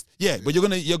be pissed. Yeah, but you're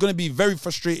going to be very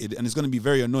frustrated and it's going to be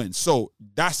very annoying. So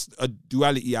that's a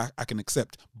duality I can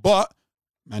accept. But,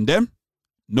 man,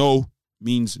 no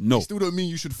means no. It still don't mean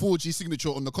you should forge your signature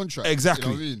on the contract. Exactly.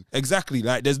 You know what I mean? Exactly.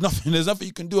 Like there's nothing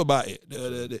you can do about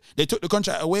it. They took the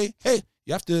contract away. Hey,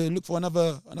 you have to look for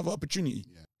another opportunity.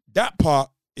 Yeah. That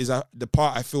part is the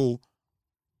part I feel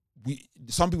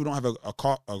some people don't have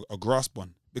a grasp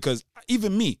on, because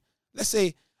even me, let's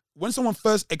say when someone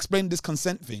first explained this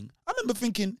consent thing, I remember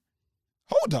thinking,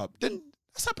 hold up, then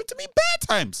that's happened to me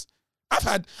bare times. I've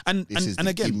had and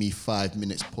again, Give Me 5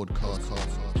 Minutes podcast.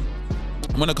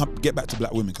 I'm gonna get back to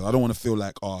black women because I don't want to feel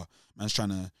like, oh, man's trying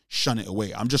to shun it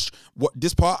away. I'm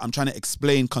trying to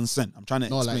explain consent. I'm trying to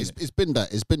explain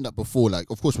like it's been that before. Like,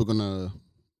 of course, we're gonna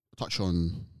touch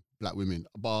on black women,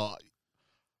 but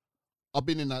I've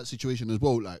been in that situation as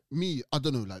well. Like me, I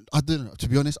don't know. To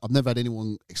be honest, I've never had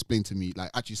anyone explain to me,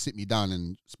 like actually sit me down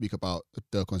and speak about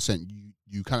the consent.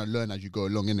 You kind of learn as you go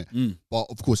along, innit? But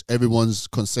of course, everyone's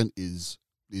consent is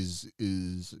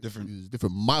different.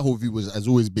 My whole view has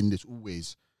always been this.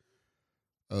 Always,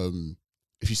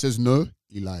 if she says no,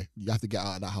 you have to get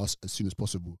out of that house as soon as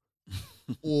possible,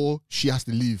 or she has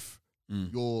to leave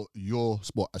your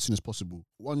spot as soon as possible.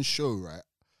 One show, right?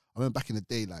 I remember back in the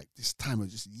day, like this time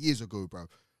was just years ago, bro.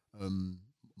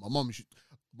 My mom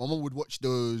would watch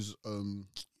those,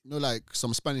 like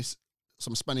some Spanish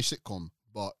sitcom,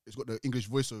 but it's got the English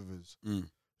voiceovers.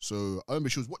 So I remember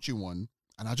she was watching one,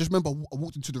 and I just remember I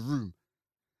walked into the room,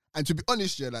 and to be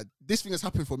honest, yeah, like this thing has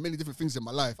happened for many different things in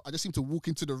my life. I just seem to walk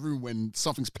into the room when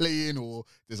something's playing or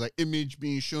there's like image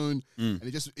being shown, and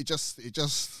it just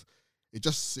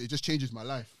changes my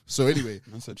life. So anyway,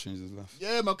 man said changes his life.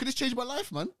 Yeah, man, could this change my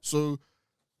life, man? So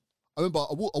I remember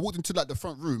I walked into like the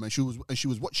front room and she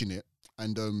was watching it,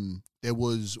 and there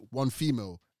was one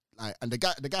female, like, and the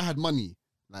guy had money,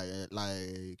 like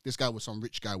this guy was some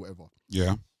rich guy, whatever.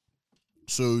 Yeah.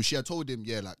 So she had told him,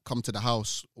 yeah, like come to the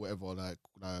house, or whatever, like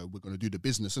we're gonna do the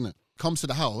business, innit? Comes to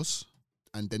the house,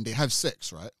 and then they have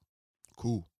sex, right?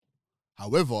 Cool.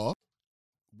 However,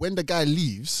 when the guy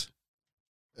leaves,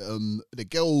 the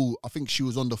girl, I think she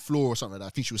was on the floor or something like that. I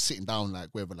think she was sitting down, like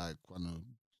wherever, like I don't know,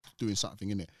 doing something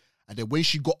in it. And then when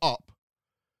she got up,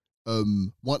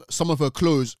 some of her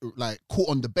clothes like caught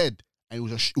on the bed, and it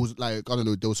was like, I don't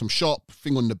know, there was some sharp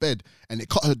thing on the bed, and it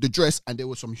cut her the dress, and there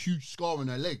was some huge scar on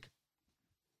her leg.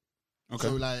 Okay.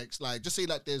 So like just say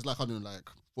like there's like, I don't know, like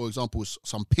for example,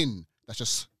 some pin that's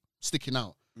just sticking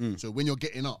out. So when you're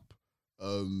getting up,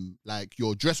 like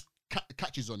your dress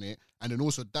catches on it, and then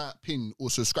also that pin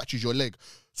also scratches your leg.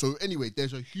 So anyway,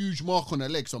 there's a huge mark on her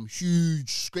leg, some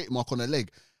huge scrape mark on her leg,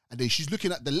 and then she's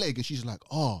looking at the leg and she's like,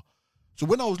 oh. So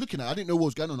when I was looking at it, I didn't know what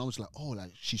was going on. I was like, oh,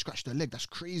 like she scratched her leg, that's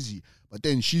crazy. But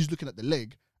then she's looking at the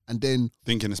leg, and then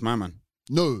thinking it's my man.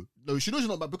 No, she knows it's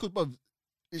not bad, because bruv,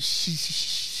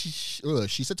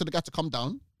 she said to the guy to come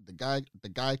down. The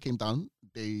guy came down.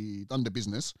 They done the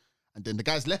business, and then the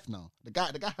guy's left now. The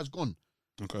guy has gone.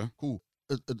 Okay, cool.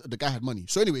 The guy had money.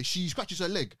 So anyway, she scratches her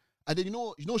leg, and then you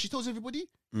know what she tells everybody?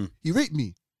 He raped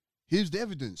me. Here's the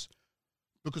evidence.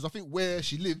 Because I think where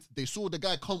she lived, they saw the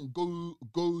guy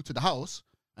go to the house,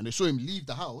 and they saw him leave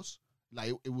the house.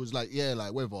 Like it was like, yeah,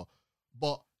 like whatever.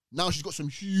 But now she's got some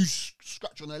huge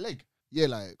scratch on her leg. Yeah,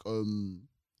 like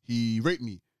he raped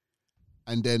me.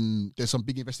 And then there's some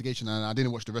big investigation, and I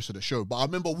didn't watch the rest of the show. But I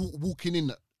remember walking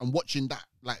in and watching that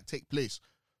like take place.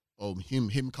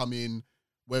 Him come in,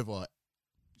 whatever.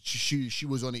 She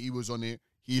was on it, he was on it.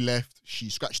 He left.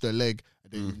 She scratched her leg,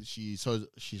 and then she said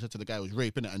to the guy it was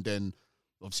rape, innit? And then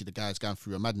obviously the guy's going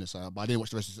through a madness. But I didn't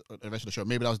watch the rest of the show.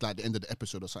 Maybe that was like the end of the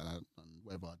episode or something, and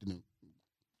whatever. I didn't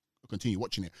continue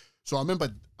watching it. So I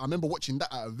remember watching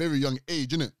that at a very young age,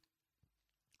 innit?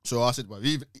 So I said, well,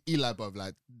 Eli, bruv,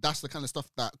 like that's the kind of stuff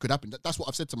that could happen. That's what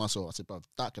I've said to myself. I said, bruv,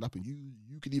 that could happen.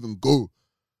 You could even go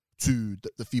to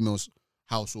the female's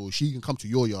house, or she can come to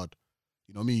your yard.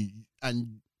 You know what I mean?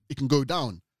 And it can go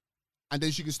down, and then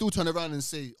she can still turn around and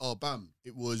say, "Oh, bam,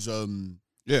 it was."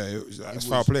 It's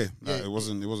foul play. Yeah, it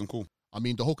wasn't cool. I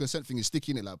mean, the whole consent thing is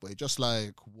sticky in it, like, but just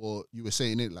like what you were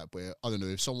saying, it like, but I don't know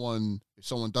if someone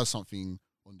does something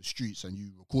on the streets and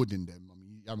you recording them. I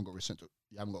mean, you haven't got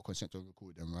you haven't got consent to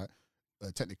record them, right?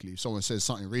 Technically, if someone says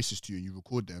something racist to you and you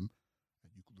record them,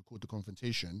 and you record the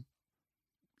confrontation,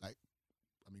 like,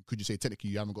 I mean, could you say technically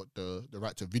you haven't got the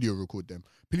right to video record them?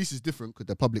 Police is different because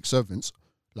they're public servants.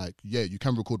 Like, yeah, you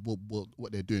can record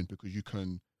what they're doing because you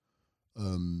can,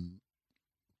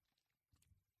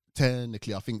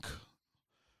 technically, I think,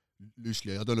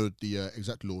 loosely, I don't know the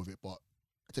exact law of it, but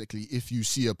technically, if you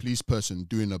see a police person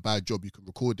doing a bad job, you can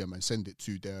record them and send it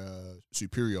to their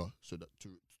superior so that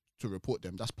to report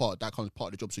them. That comes part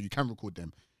of the job. So you can record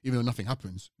them, even though nothing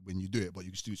happens when you do it, but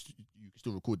you can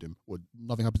still record them, or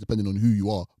nothing happens depending on who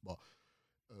you are.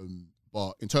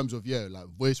 But in terms of like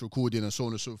voice recording and so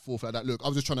on and so forth like that. Look, I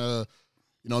was just trying to,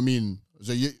 you know what I mean, as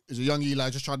a young Eli,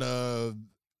 just trying to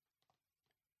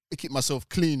keep myself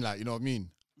clean, like, you know what I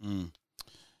mean.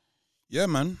 Yeah,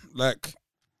 man. Like,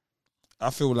 I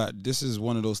feel like this is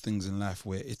one of those things in life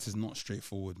where it is not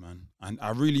straightforward, man. And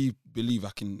I really believe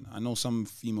I know some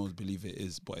females believe it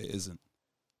is, but it isn't.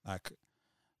 Like,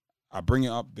 I bring it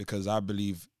up because I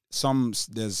believe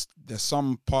there's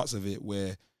some parts of it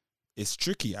where it's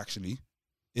tricky, actually.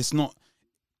 It's not,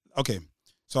 okay.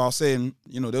 So I was saying,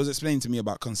 they was explaining to me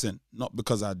about consent, not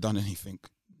because I'd done anything.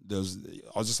 I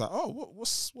was just like, oh,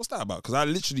 what's that about? Because I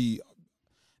literally,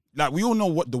 like, we all know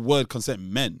what the word consent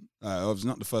meant. It was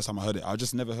not the first time I heard it. I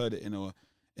just never heard it in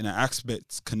an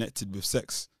aspect connected with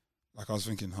sex. Like, I was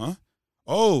thinking, huh?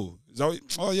 Oh,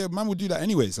 yeah, man would do that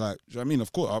anyways. Like, do you know what I mean?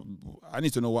 Of course, I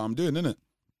need to know what I'm doing, innit?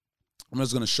 I'm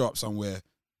just going to show up somewhere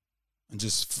and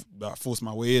just force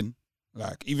my way in.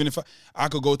 Like, even if I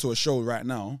could go to a show right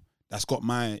now that's got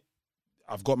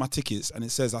I've got my tickets and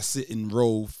it says I sit in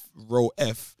row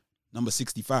F, number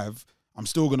 65, I'm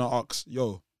still going to ask,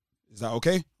 yo, is that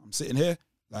okay? I'm sitting here,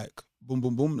 like, boom,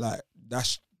 boom, boom. Like,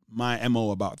 that's my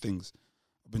MO about things.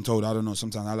 I've been told, I don't know,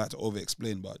 sometimes I like to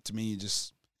over-explain, but to me, it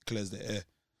just clears the air.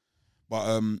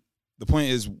 But the point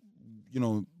is,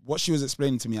 what she was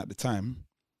explaining to me at the time,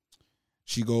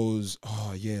 she goes,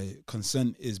 oh, yeah,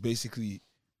 consent is basically,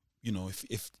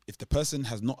 if the person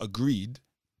has not agreed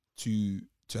to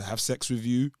have sex with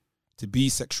you, to be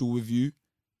sexual with you,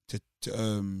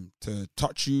 to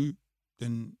touch you,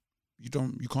 then you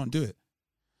can't do it.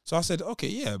 So I said, okay,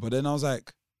 yeah, but then I was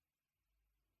like,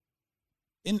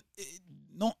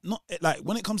 not like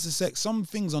when it comes to sex, some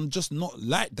things are just not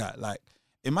like that. Like,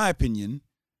 in my opinion,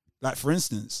 like, for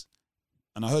instance,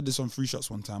 and I heard this on Free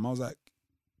Shots one time, I was like,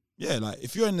 yeah, like,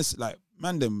 if you're in this, like,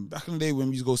 man, them back in the day when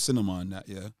we used to go cinema and that,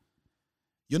 yeah,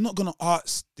 you're not gonna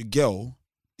ask the girl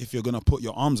if you're gonna put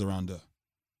your arms around her.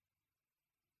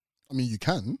 I mean, you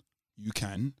can,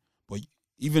 but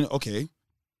even, okay,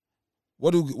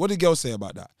 what do girls say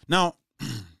about that? Now,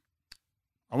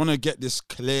 I want to get this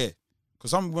clear,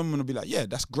 because some women will be like, yeah,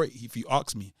 that's great if you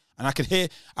ask me. And I can hear,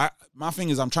 my thing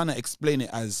is, I'm trying to explain it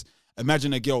as,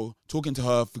 imagine a girl talking to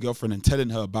her girlfriend and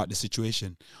telling her about the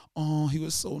situation. Oh, he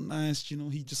was so nice,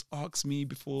 he just asked me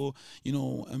before,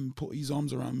 and put his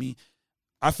arms around me.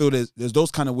 I feel there's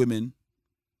those kind of women,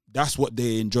 that's what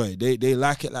they enjoy. They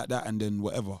like it like that, and then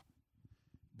whatever.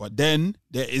 But then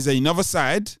there is another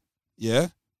side, yeah,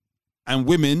 and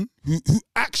women who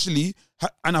actually,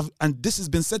 and this has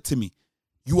been said to me,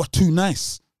 you are too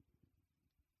nice.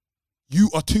 You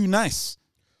are too nice.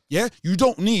 Yeah, you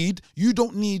don't need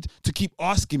to keep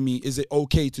asking me, is it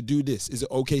okay to do this? Is it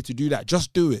okay to do that?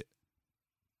 Just do it.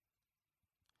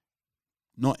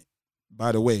 Not,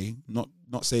 by the way, not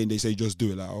saying they say just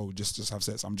do it, like, oh, just have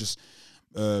sex. I'm just,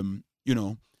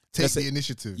 take the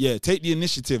initiative. Yeah, take the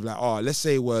initiative. Like, oh, let's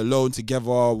say we're alone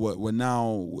together. We're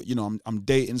now, I'm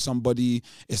dating somebody.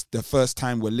 It's the first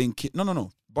time we're linking.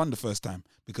 No. Bun the first time,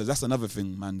 because that's another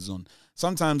thing man's on.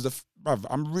 Sometimes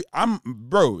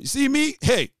bro, you see me?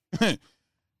 Hey,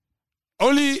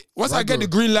 only once I get the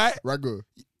green light. Rago.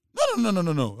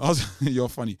 No. You're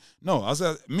funny. No, I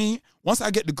said, me, once I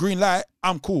get the green light,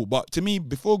 I'm cool. But to me,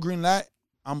 before green light,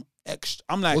 I'm extra.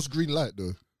 I'm like, what's green light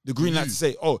though? The green light to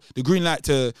say, the green light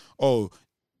to,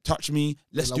 touch me.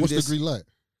 Let's do what's this. The green light?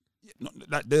 No,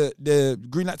 like the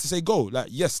green light to say go. Like,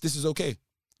 yes, this is okay.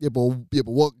 Yeah, but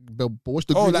what's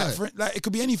the green light? Like, it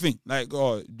could be anything. Like,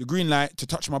 the green light to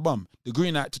touch my bum, the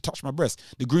green light to touch my breast,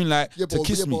 the green light to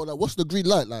kiss me. But like, what's the green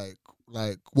light?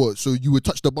 Like what? So you would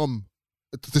touch the bum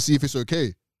to see if it's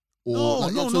okay?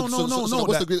 Or no.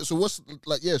 What's the green? So what's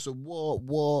like? Yeah. So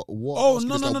what? Oh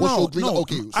no. What's your green light?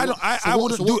 Okay. So I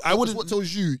wouldn't do. I wouldn't. What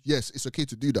tells you? Yes, it's okay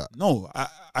to do that. No,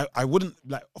 I wouldn't,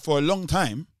 like, for a long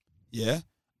time. Yeah,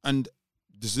 and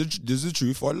this is the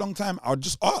truth. For a long time, I would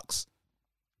just ask.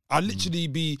 I'd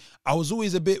literally I was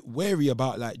always a bit wary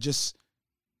about, like, just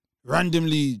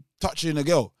randomly touching a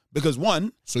girl. Because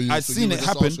one, I'd seen it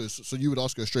happen. So you would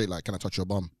ask her straight, like, can I touch your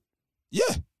bum?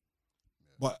 Yeah.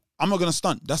 But I'm not gonna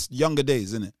stunt. That's younger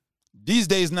days, isn't it? These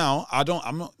days now, look,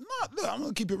 I'm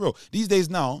gonna keep it real. These days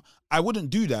now, I wouldn't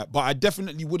do that, but I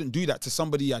definitely wouldn't do that to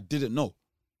somebody I didn't know.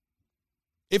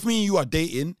 If me and you are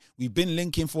dating, we've been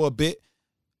linking for a bit,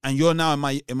 and you're now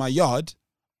in my yard,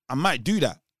 I might do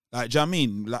that. Like, do you know what I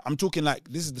mean? Like, I'm talking like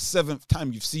this is the 7th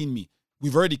time you've seen me.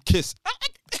 We've already kissed.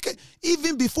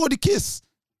 Even before the kiss.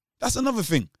 That's another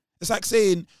thing. It's like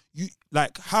saying you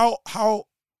like how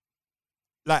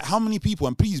many people,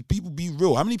 and please people be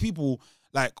real, how many people,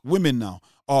 like women now,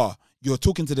 you're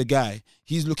talking to the guy,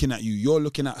 he's looking at you, you're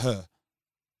looking at her.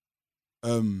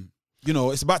 You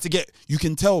know, it's about to get, you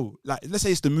can tell, like, let's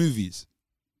say it's the movies.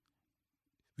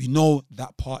 We know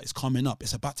that part is coming up.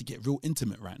 It's about to get real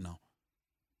intimate right now.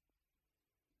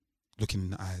 Looking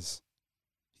in the eyes.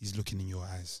 He's looking in your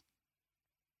eyes.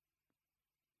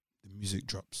 The music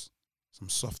drops. Some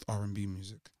soft R&B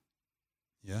music.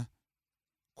 Yeah?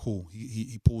 Cool.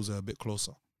 He pulls her a bit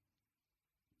closer.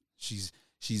 She's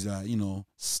you know,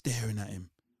 staring at him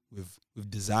with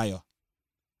desire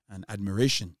and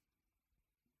admiration.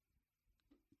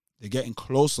 They're getting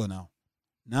closer now.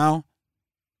 Now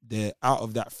they're out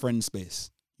of that friend space.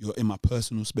 You're in my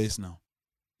personal space now.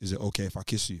 Is it okay if I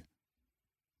kiss you?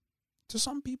 To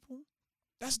some people,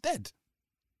 that's dead.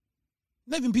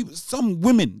 Not even people, some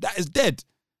women, that is dead.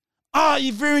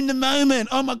 You've ruined the moment.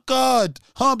 Oh my God.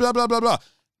 Blah, blah, blah, blah.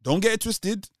 Don't get it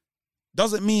twisted.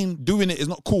 Doesn't mean doing it is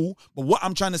not cool. But what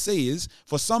I'm trying to say is,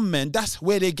 for some men, that's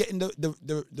where they're getting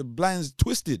the blinds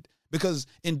twisted. Because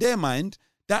in their mind,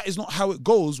 that is not how it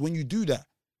goes when you do that.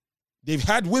 They've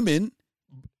had women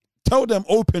tell them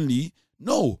openly,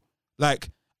 no. Like,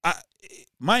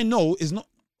 my no is not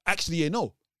actually a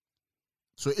no.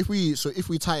 So if we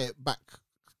tie it back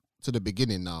to the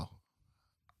beginning now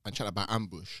and chat about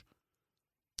ambush,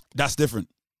 that's different.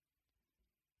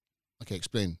 Okay,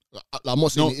 explain. I'm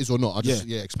not saying it is or not. I just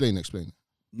explain.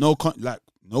 No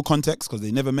context, because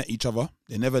they never met each other.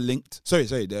 They never linked. Sorry.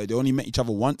 They only met each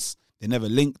other once. They never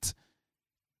linked.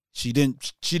 She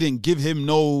didn't give him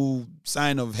no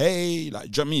sign of, hey,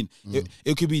 like, do you know what I mean?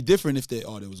 It could be different if they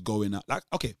was going out. Like,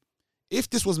 okay, if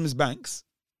this was Miss Banks,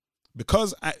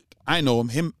 because I know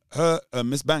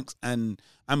Miss Banks and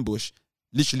Ambush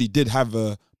literally did have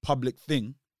a public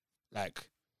thing, like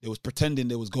they was pretending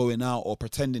they was going out or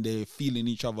pretending they were feeling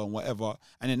each other and whatever,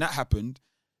 and then that happened,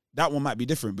 that one might be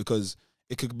different, because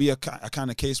it could be a kind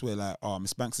of case where, like,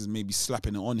 Miss Banks is maybe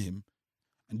slapping it on him.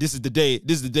 And this is the day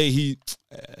he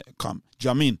come. Do you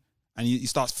know what I mean? And he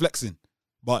starts flexing.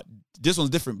 But this one's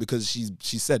different because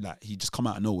she said that he just come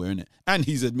out of nowhere, innit? And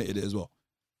he's admitted it as well.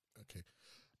 Okay.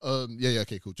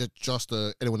 Okay, cool. Just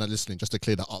anyone that's listening, just to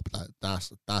clear that up, like that's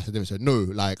the difference. So, no,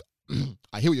 like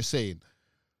I hear what you're saying.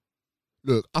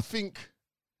 Look, I think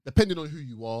depending on who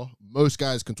you are, most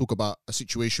guys can talk about a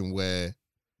situation where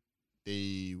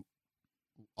they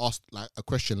asked like a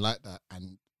question like that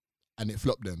and it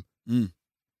flopped them.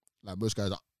 Like most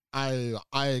guys,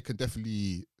 I can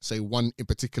definitely say one in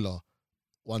particular.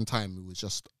 One time it was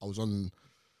just I was on.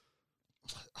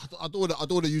 I don't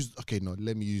want to use. Okay, no,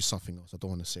 let me use something else. I don't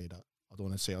want to say that. I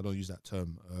don't use that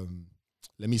term.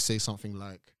 Let me say something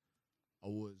like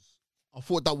I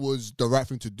thought that was the right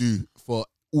thing to do for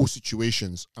all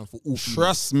situations and for all.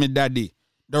 Trust me, daddy.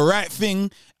 The right thing,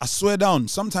 I swear down.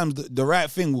 Sometimes the right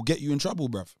thing will get you in trouble,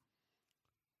 bruv.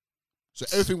 So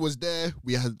everything was there.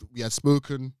 We had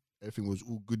spoken. Everything was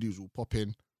all good. It was all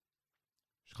popping.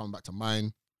 She's coming back to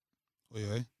mine. Oh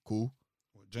yeah, cool.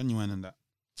 What, genuine and that.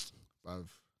 I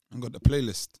got the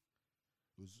playlist.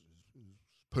 It was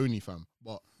pony fam,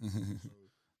 but so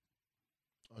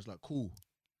I was like, cool.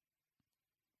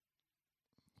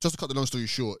 Just to cut the long story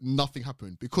short, nothing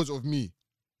happened because of me,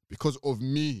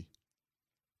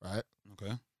 right?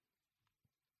 Okay.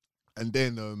 And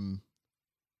then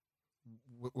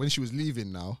when she was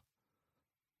leaving, now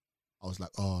I was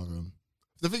like,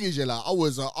 the thing is, yeah, like I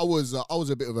was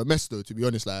a bit of a mess though, to be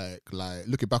honest. Like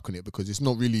looking back on it, because it's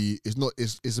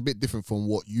a bit different from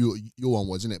what your one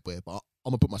was, innit? But I'm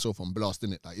gonna put myself on blast,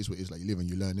 innit? Like, it's what it is. Like, you live and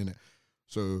you learn, innit?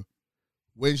 So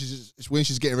when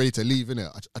she's getting ready to leave,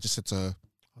 innit? I just said to her,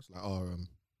 I was like,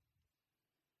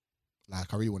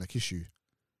 like I really want to kiss you,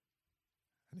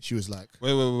 and she was like,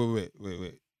 wait.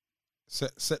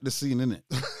 Set the scene, innit?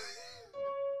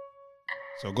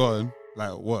 So go on.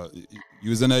 Like what? You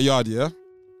was in her yard, yeah?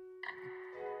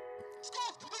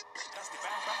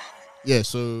 Yeah,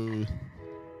 so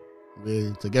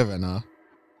we're together now.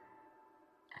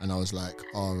 And I was like,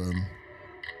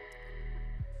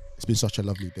 it's been such a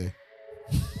lovely day.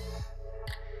 You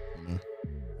know,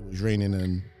 it was raining,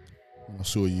 and when I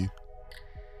saw you,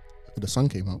 the sun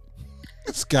came out.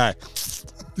 This guy.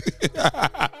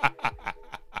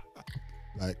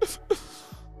 Like,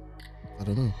 I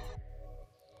don't know.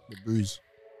 The bruise.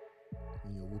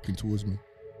 When you're walking towards me,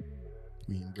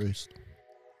 we embraced.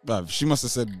 Bruv, she must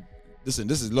have said, listen,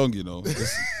 this is long, you know.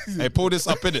 Hey, pull this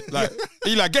up, innit? Like,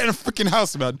 you like, get in the freaking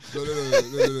house, man.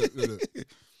 No.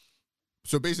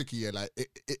 So basically, yeah, like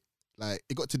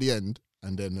it got to the end,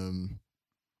 and then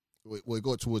we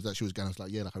got towards that. She was going, I was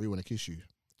like, yeah, like I really want to kiss you,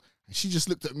 and she just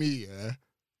looked at me, yeah,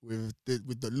 with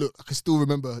the look. I can still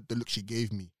remember the look she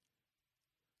gave me.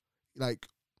 Like,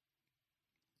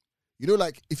 you know,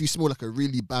 like if you smell like a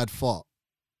really bad fart,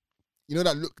 you know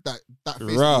that look that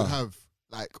face Rah. would have,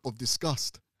 like, of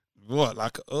disgust. What?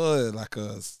 Like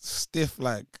a stiff,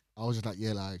 like I was just like,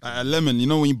 yeah, like a lemon. You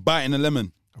know when you bite in a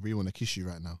lemon? I really want to kiss you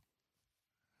right now.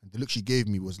 And the look she gave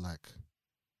me was like,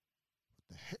 what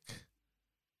the heck?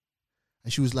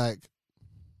 And she was like,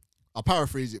 I'll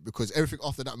paraphrase it because everything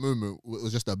after that moment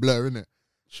was just a blur, innit?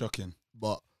 Shocking.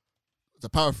 But to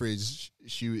paraphrase,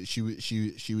 she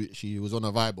was on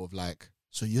a vibe of like,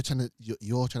 so you're trying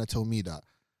to tell me that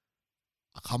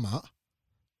I come out,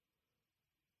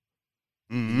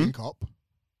 we link up,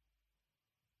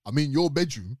 I'm in your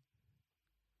bedroom,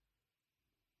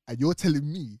 and you're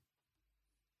telling me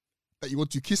that you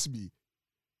want to kiss me.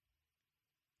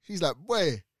 She's like,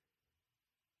 boy,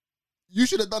 you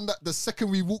should have done that the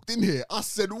second we walked in here. I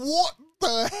said, what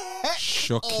the heck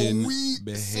Shocking are we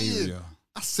behavior. saying?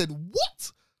 I said,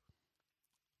 what?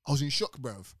 I was in shock,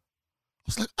 bruv. I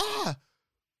was like,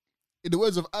 in the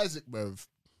words of Isaac, bruv,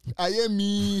 I am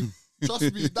me.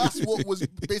 Trust me, that's what was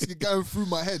basically going through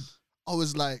my head. I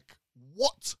was like,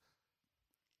 what?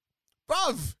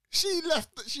 Bruv, she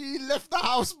left the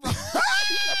house, bruv.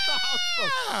 She left the house,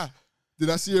 bruv. Did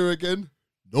I see her again?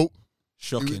 Nope.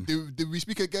 Shocking. Did we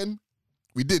speak again?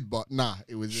 We did, but nah,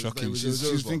 it was Shocking. It was She was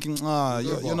over. thinking,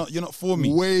 you're not for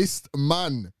me. Waste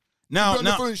man. Now, On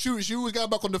the phone, she was going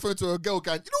back on the phone to a girl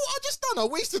going, you know what I just done? I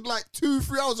wasted like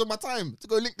 2-3 hours of my time to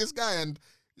go link this guy, and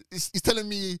he's telling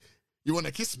me you want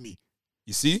to kiss me.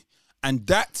 You see? And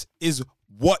that is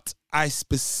what I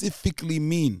specifically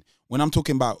mean when I'm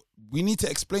talking about we need to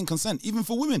explain consent, even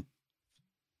for women.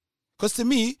 Because to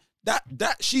me, that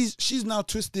she's now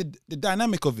twisted the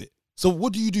dynamic of it. So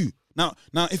what do you do? Now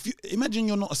if you imagine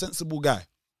you're not a sensible guy,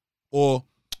 or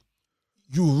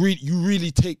you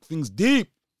really take things deep,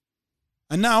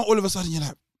 and now all of a sudden you're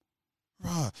like,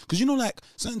 bruh. Because you know, like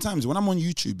certain times when I'm on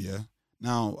YouTube, yeah,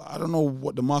 now I don't know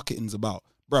what the marketing's about.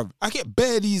 Bruv, I get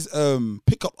bare these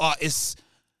pickup artists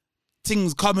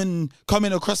things coming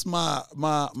across my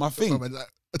thing.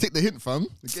 I take the hint, fam.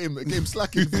 The game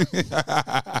slacking. The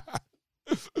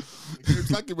game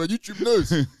slacking, man. YouTube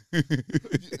knows.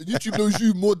 YouTube knows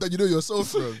you more than you know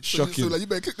yourself, bro. Shocking. So like, you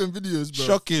better click them videos, bro.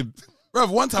 Shocking. Bruv,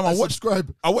 one time I watched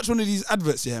one of these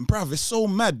adverts, yeah, and bruv, it's so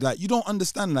mad. Like, you don't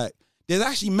understand, like, there's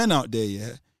actually men out there,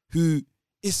 yeah, who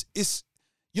it's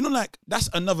you know, like, that's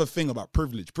another thing about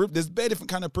privilege. There's bare different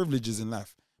kind of privileges in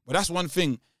life. But that's one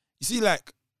thing. You see,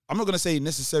 like, I'm not going to say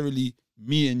necessarily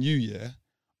me and you, yeah,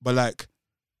 but, like,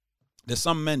 there's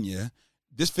some men, yeah,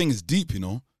 this thing is deep, you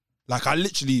know. Like, I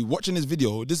literally, watching this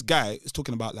video, this guy is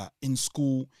talking about, like, in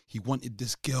school, he wanted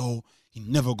this girl, he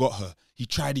never got her. He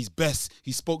tried his best.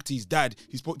 He spoke to his dad.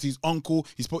 He spoke to his uncle.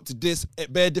 He spoke to this,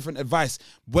 bare different advice.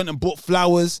 Went and bought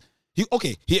flowers. He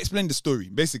explained the story.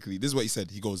 Basically, this is what he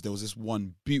said. He goes, there was this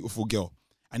one beautiful girl,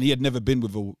 and he had never been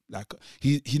with a, like,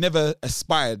 he never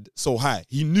aspired so high.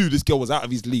 He knew this girl was out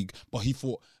of his league, but he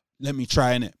thought, let me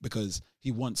try in it because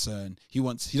he wants her and he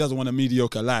doesn't want a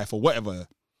mediocre life or whatever.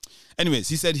 Anyways,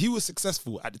 he said he was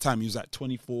successful at the time. He was like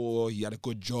 24. He had a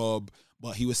good job,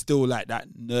 but he was still like that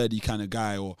nerdy kind of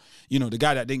guy, or, you know, the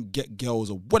guy that didn't get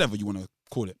girls or whatever you want to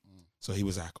call it. So he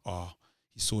was like,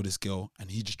 he saw this girl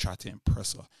and he just tried to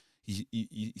impress her.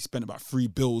 He spent about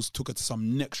 $3, took her to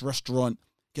some next restaurant,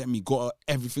 got her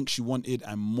everything she wanted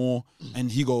and more.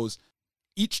 And he goes,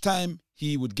 each time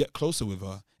he would get closer with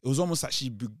her, it was almost like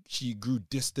she grew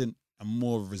distant and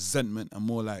more resentment and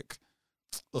more like,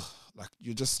 ugh, like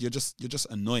you're just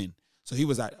annoying. So he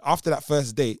was like, after that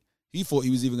first date, he thought he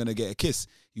was even gonna get a kiss.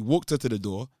 He walked her to the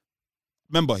door.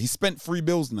 Remember, he spent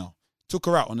 $3 now. Took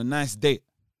her out on a nice date.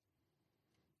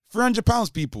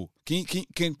 £300, people.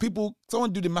 Can people,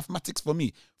 someone do the mathematics for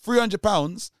me?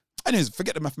 £300. Anyways,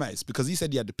 forget the mathematics because he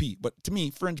said he had to pee. But to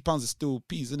me, £300 is still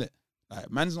peas, isn't it?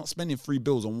 Like, man's not spending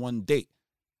 $3 on one date.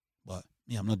 But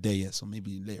yeah, I'm not there yet, so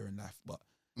maybe later in life. But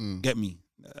get me.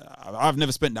 I've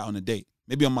never spent that on a date.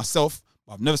 Maybe on myself,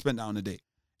 but I've never spent that on a date.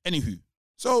 Anywho,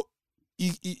 so he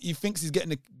thinks he's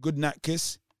getting a good night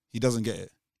kiss. He doesn't get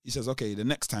it. He says, okay, the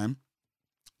next time,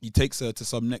 He takes her to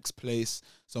some next place,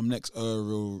 some next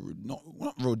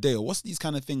not rodeo. What's these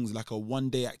kind of things, like a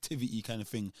one-day activity kind of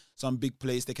thing? Some big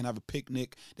place, they can have a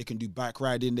picnic, they can do bike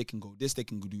riding, they can go this, they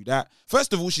can go do that.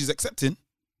 First of all, she's accepting.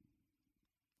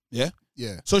 Yeah?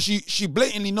 Yeah. So she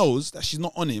blatantly knows that she's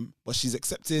not on him, but she's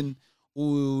accepting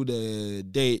all the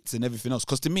dates and everything else.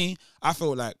 Because to me, I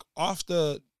felt like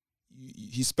after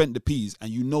he spent the peas and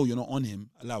you know you're not on him,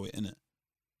 allow it, innit?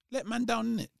 Let man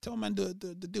down, innit? Tell man the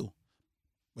deal.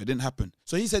 But it didn't happen.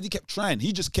 So he said he kept trying.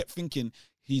 He just kept thinking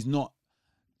he's not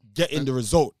getting the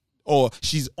result, or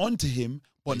she's onto him,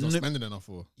 but He's not spending enough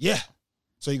for. Yeah.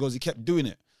 So he kept doing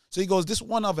it. So he goes, this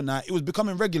one other night, it was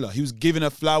becoming regular. He was giving her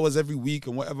flowers every week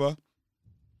and whatever.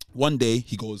 One day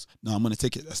he goes, no, I'm going to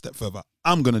take it a step further.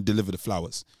 I'm going to deliver the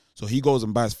flowers. So he goes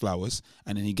and buys flowers,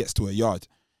 and then he gets to her yard.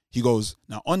 He goes,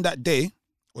 now on that day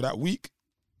or that week,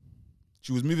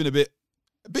 she was moving a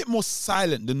bit more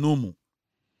silent than normal.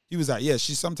 He was like, yeah,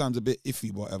 she's sometimes a bit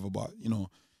iffy, whatever, but, you know,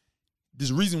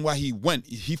 there's a reason why he went.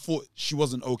 He thought she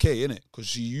wasn't okay, innit? Because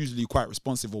she's usually quite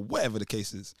responsive or whatever the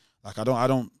case is. Like,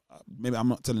 maybe I'm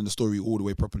not telling the story all the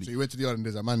way properly. So he went to the yard and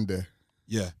there's a man there.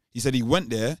 Yeah. He said he went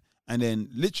there, and then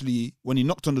literally when he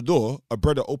knocked on the door, a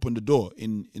brother opened the door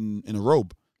in a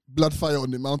robe. Blood fire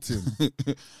on the mountain.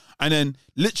 And then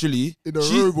literally In a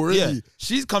robe already. Yeah,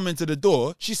 she's coming to the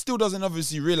door. She still doesn't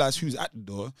obviously realize who's at the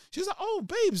door. She's like, oh,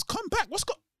 babes, come back. What's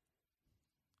going on?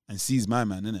 And sees my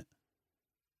man, innit?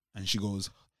 And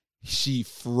she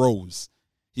froze.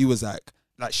 He was like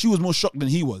she was more shocked than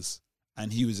he was.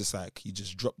 And he was just like, he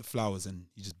just dropped the flowers and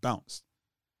he just bounced.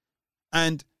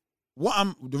 And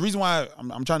the reason why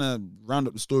I'm trying to round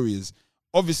up the story is,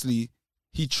 obviously,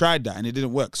 he tried that and it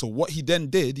didn't work. So what he then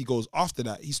did, he goes, after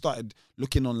that, he started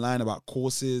looking online about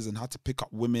courses and how to pick up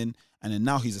women. And then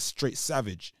now he's a straight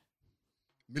savage.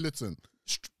 Militant.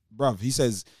 Bruv, he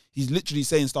says, he's literally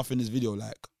saying stuff in his video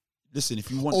like, listen,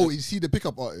 if you want... Oh, is he the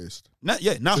pickup artist? Now So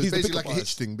he's it's the basically pickup like a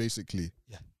artist. Hitch thing, basically.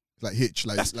 Yeah. Like Hitch,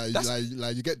 like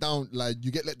you get down, like you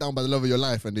get let down by the love of your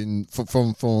life, and then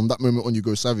from that moment on, you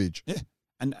go savage. Yeah,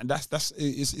 and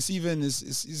it's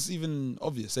even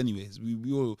obvious. Anyways,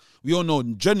 we all know.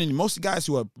 Generally, most guys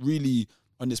who are really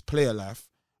on this player life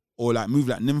or like move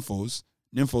like nymphos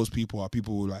people are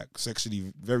people who like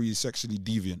very sexually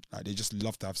deviant. Like they just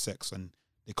love to have sex and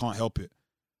they can't help it.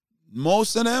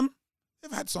 Most of them,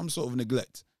 they've had some sort of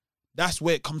neglect. That's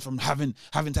where it comes from, having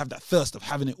to have that thirst of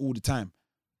having it all the time.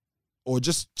 Or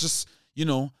just you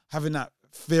know, having that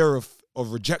fear of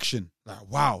rejection. Like,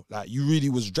 wow, like you really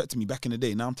was rejecting me back in the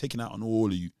day. Now I'm taking out on all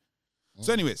of you.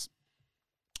 So anyways,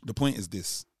 the point is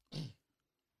this.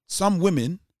 Some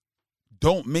women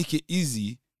don't make it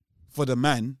easy for the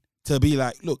man to be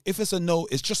like, look, if it's a no,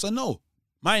 it's just a no.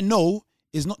 My no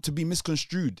is not to be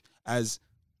misconstrued as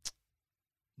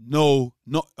no,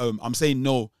 I'm saying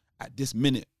no at this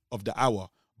minute of the hour,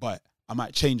 but I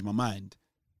might change my mind.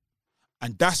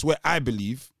 And that's where I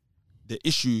believe the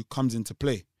issue comes into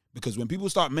play. Because when people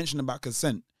start mentioning about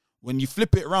consent, when you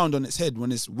flip it around on its head,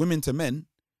 when it's women to men,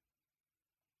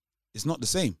 it's not the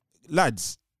same.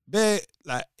 Lads, they're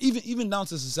like, even down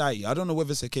to society, I don't know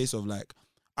whether it's a case of like,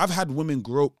 I've had women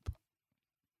grope,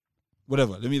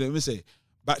 whatever, let me say,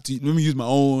 let me use my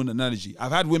own analogy.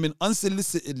 I've had women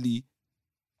unsolicitedly,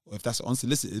 or if that's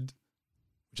unsolicited,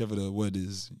 whichever the word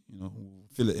is, you know,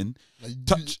 fill it in. Like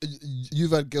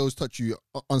you've had girls touch you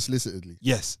unsolicitedly.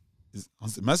 Yes.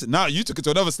 Now you took it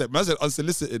to another step. Man said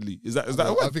unsolicitedly. Is that a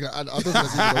word? I think I don't think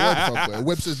that's even a word, bro.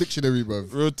 Webster's dictionary, bro.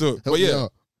 Real talk. But yeah.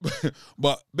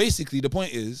 But basically the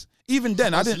point is, even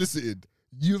then I didn't. Unsolicited.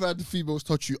 You've had females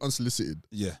touch you unsolicited.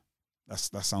 Yeah. That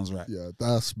sounds right. Yeah,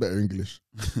 that's better English.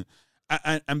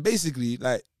 and basically,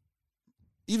 like,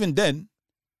 even then,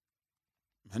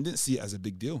 I didn't see it as a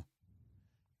big deal.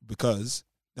 Because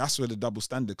that's where the double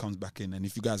standard comes back in. And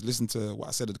if you guys listen to what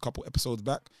I said a couple episodes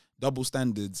back, double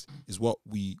standards is what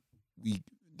we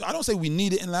I don't say we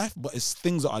need it in life, but it's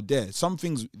things that are there. Some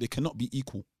things, they cannot be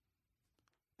equal.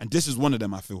 And this is one of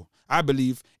them, I feel. I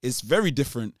believe it's very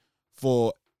different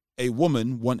for a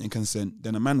woman wanting consent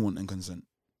than a man wanting consent.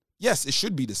 Yes, it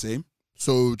should be the same.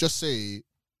 So just say,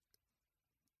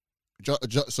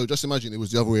 so just imagine it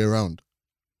was the other way around.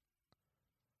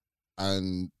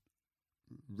 And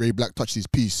Ray Black touched his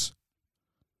piece,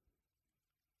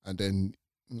 and then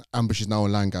Ambush is now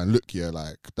online going, look, yeah,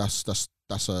 like that's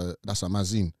a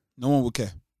mazine. No one will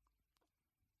care.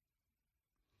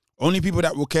 Only people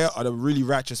that will care are the really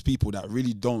righteous people that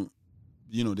really don't,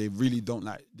 you know, they really don't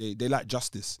like, they like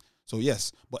justice. So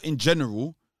yes, but in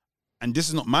general, and this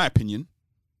is not my opinion,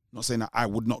 I'm not saying that I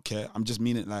would not care, I'm just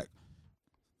meaning like,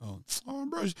 oh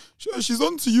bro, she's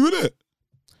on to you, innit?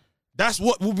 That's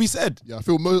what will be said. Yeah, I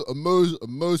feel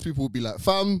most people would be like,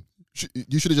 fam,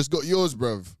 you should have just got yours,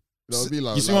 bruv. You know what I mean?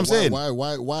 Like, you see what I'm saying?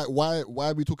 Why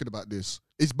are we talking about this?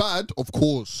 It's bad, of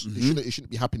course. It shouldn't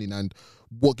be happening. And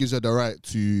what gives her the right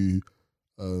to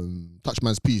touch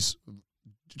man's piece?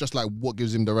 Just like what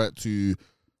gives him the right to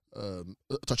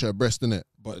touch her breast, innit?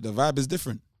 But the vibe is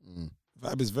different. The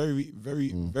vibe is very,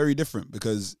 very, very different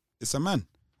because it's a man.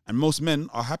 And most men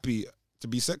are happy to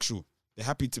be sexual. They're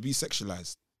happy to be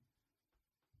sexualized.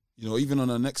 You know, even on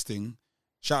the next thing,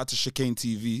 shout out to Chicane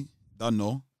TV. Don't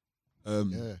know.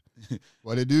 Yeah.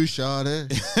 What they do, shout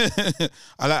it.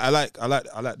 I like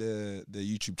the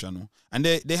YouTube channel. And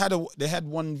they had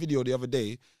one video the other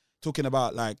day talking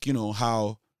about, like, you know,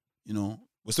 how, you know,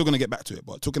 we're still gonna get back to it,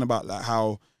 but talking about like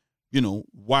how, you know,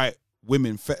 white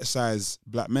women fetishize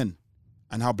black men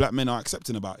and how black men are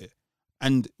accepting about it.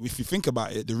 And if you think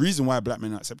about it, the reason why black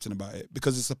men are accepting about it,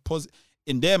 because it's a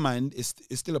in their mind, it's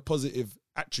still a positive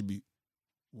attribute.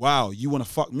 Wow, you want to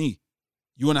fuck me?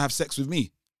 You want to have sex with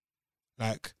me?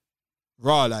 Like,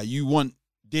 raw, like you want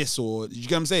this, or you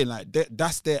get what I'm saying? Like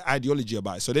that's their ideology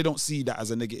about it. So they don't see that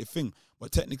as a negative thing,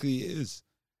 but technically it is.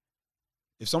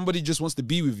 If somebody just wants to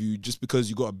be with you just because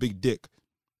you got a big dick,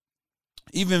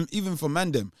 even for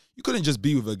man them, you couldn't just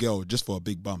be with a girl just for a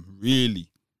big bum, really.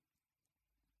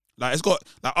 Like, it's got,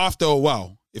 like, after a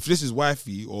while, if this is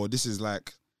wifey or this is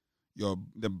like the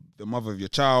mother of your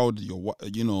child,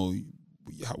 you know,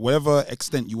 whatever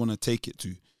extent you want to take it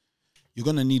to, you're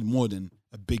gonna need more than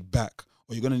a big back,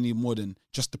 or you're gonna need more than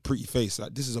just a pretty face.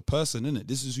 Like, this is a person, innit?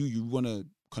 This is who you want to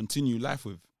continue life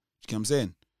with. You know what I'm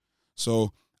saying?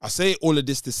 So I say all of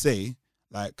this to say,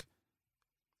 like,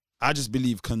 I just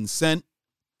believe consent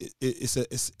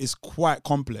it's quite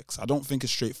complex. I don't think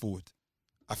it's straightforward.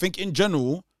 I think in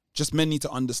general, just men need to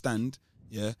understand,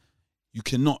 yeah, you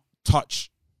cannot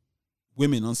touch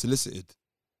women unsolicited.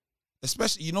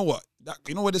 Especially, you know what?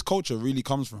 You know where this culture really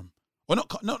comes from? Well,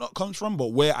 not comes from,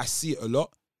 but where I see it a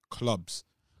lot, clubs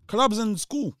and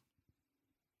school.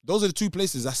 Those are the two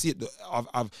places I see it.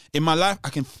 I've in my life,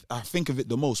 I think of it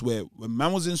the most. Where when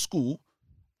man was in school,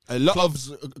 a lot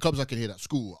clubs I can hear that.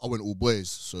 School, I went all boys,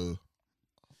 so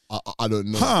I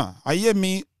don't know. I hear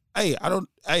me. Hey, I don't.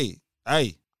 Hey.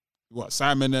 What,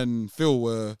 Simon and Phil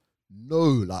were? No,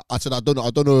 like I said, I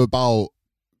don't know about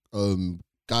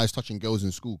guys touching girls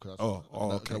in school.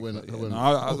 Okay.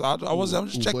 I'm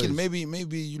just checking. Boys.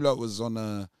 Maybe you lot was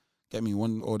on get me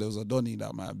one, or there was a Donny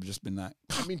that might have just been like.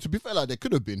 I mean, to be fair, like there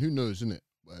could have been. Who knows, isn't it?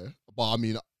 But I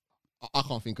mean, I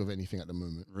can't think of anything at the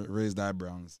moment. Raised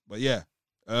eyebrows, but yeah.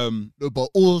 No, but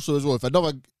also as well, if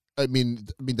another, I mean,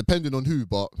 depending on who,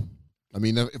 but I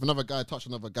mean, if another guy touched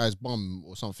another guy's bum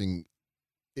or something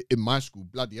in my school,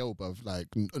 bloody hell, bruv, like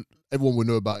everyone would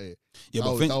know about it. Yeah,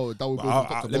 that would go from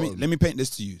top to bottom. Let me paint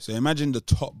this to you. So imagine the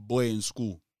top boy in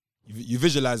school. You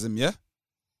visualize him, yeah?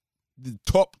 The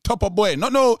topper boy.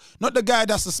 Not the guy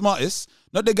that's the smartest,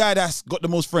 not the guy that's got the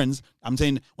most friends. I'm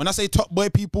saying, when I say top boy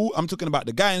people, I'm talking about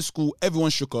the guy in school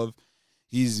everyone shook of.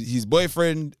 His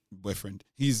boyfriend,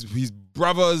 his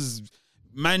brothers,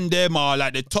 man, them are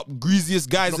like the top greasiest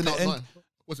guys in the end.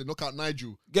 What's it? Knockout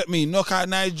Nigel. Get me Knockout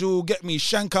Nigel. Get me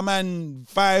Shankerman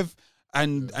 5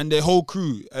 and the whole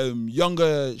crew.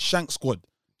 Younger Shank Squad.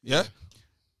 Yeah.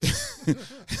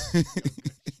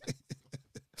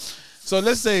 So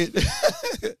let's say,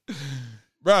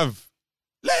 bruv,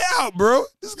 lay it out, bro.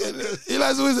 This guy,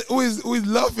 Eli's always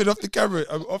laughing off the camera,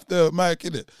 off the mic,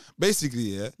 innit? Basically,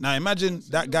 yeah. Now imagine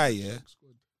that guy, yeah.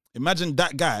 Imagine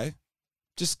that guy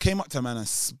just came up to a man and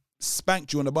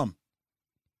spanked you on the bum.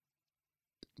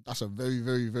 That's a very,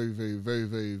 very, very, very, very,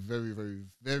 very, very, very,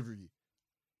 very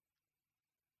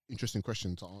interesting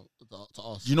question to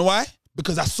ask. You know why?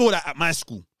 Because I saw that at my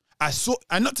school.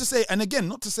 And not to say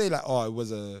like, oh, it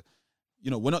was a,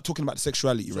 you know, we're not talking about the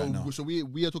sexuality right now. So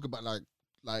we are talking about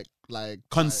like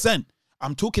consent.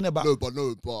 I'm talking about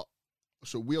but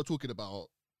so we are talking about,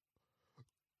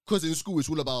 because in school it's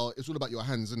all about your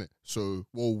hands, isn't it? So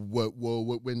when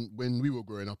we were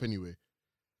growing up anyway,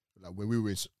 like when we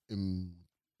were in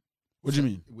what do you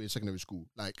mean? We're in secondary school.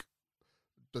 Like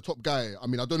the top guy, I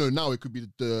mean, I don't know now, it could be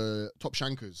the top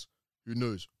shankers. Who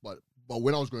knows? But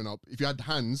when I was growing up, if you had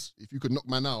hands, if you could knock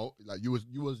man out, like you was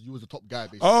the top guy,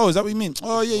 basically. Oh, is that what you mean?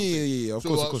 Oh yeah. Of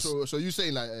course. So you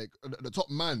saying like the top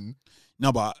man?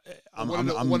 No, but one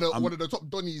of the top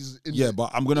donnies. But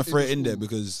I'm gonna throw it in there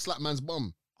because slap man's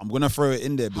bum. I'm gonna throw it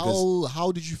in there because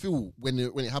how did you feel when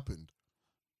it happened?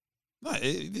 No,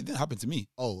 it didn't happen to me.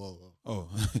 Oh.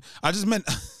 I just meant,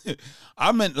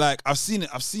 like I've seen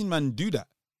man do that.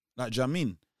 Like, do you know what I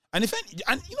mean? And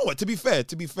you know what? To be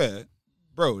fair,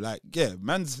 bro, like, yeah,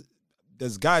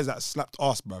 there's guys that slapped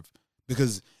ass, bruv.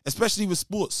 because especially with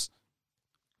sports,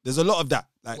 there's a lot of that.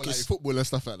 Like, Well, like it's, football and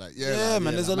stuff like that. Yeah,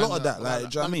 man, there's a lot of that, like, do you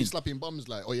know what I mean? Slapping bums,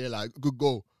 like, oh yeah, like, good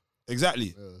goal. exactly.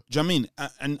 Do you know what I mean?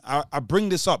 And I bring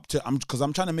this up because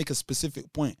I'm trying to make a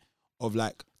specific point of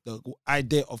like the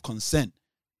idea of consent.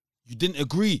 You didn't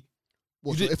agree.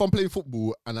 Well, so if I'm playing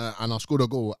football and I scored a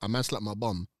goal, a man slapped my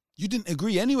bum. You didn't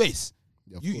agree anyways.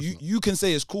 Yeah, of course not. You can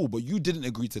say it's cool, but you didn't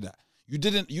agree to that. You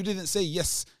didn't say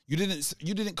yes. You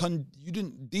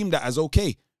didn't deem that as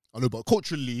okay. I know, but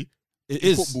culturally, It in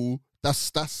is football.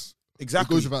 That's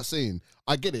exactly. It goes without saying.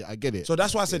 I get it. So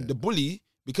that's why I said the bully,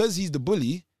 because he's the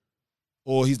bully,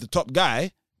 or he's the top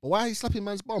guy. But why are you slapping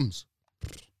man's bums?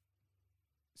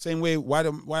 Same way, why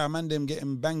are man them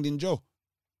getting banged in jail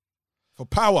for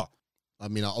power? I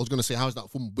mean, I was gonna say how's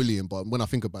that from bullying, but when I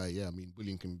think about it, yeah, I mean,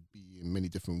 bullying can be in many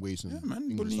different ways. And Yeah, man, things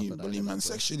and bully stuff like that, man but-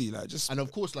 sexually, like just. And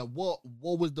of course, like, what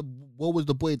was the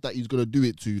boy that he's gonna do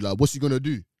it to? Like, what's he gonna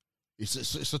do?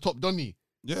 It's a top donny.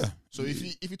 Yeah. So if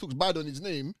he talks bad on his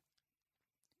name,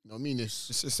 you know what I mean?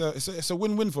 It's a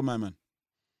win-win for my man,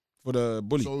 for the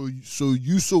bully. So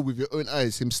you saw with your own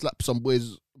eyes him slap some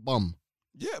boy's bum.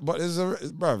 Yeah, but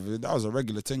bruv, that was a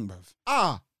regular thing, bruv.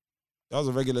 Ah, That was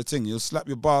a regular thing. He'll slap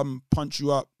your bum, punch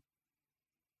you up.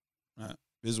 Right.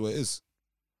 This is what it is.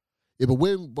 yeah, but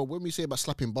when we say about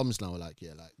slapping bums now, like,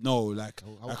 yeah, like, No, like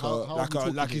How are we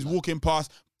talking like he's here, like? walking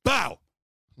past. Bow.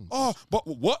 Oh, but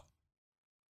what?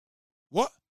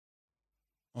 What?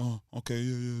 Oh, okay,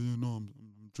 yeah. No,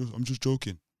 I'm just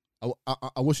joking.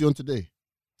 I what's he on today?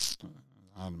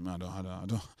 I don't know.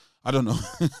 I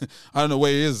don't know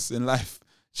where he is in life.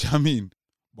 Do you know what I mean?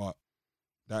 But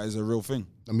that is a real thing.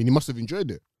 I mean, he must have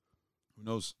enjoyed it. Who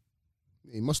knows?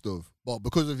 He must have. But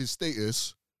because of his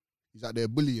status, he's out there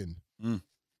bullying,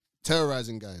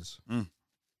 terrorizing guys,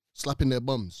 slapping their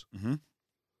bums. Mm-hmm.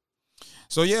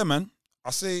 So yeah, man. I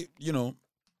say, the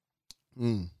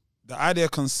idea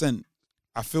of consent,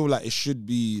 I feel like it should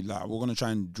be like, we're gonna try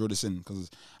and draw this in because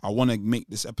I want to make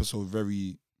this episode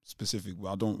very specific.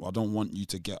 But I don't want you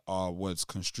to get our words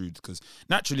construed because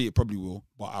naturally it probably will.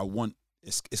 But I want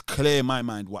it's clear in my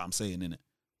mind what I'm saying in it.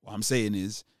 What I'm saying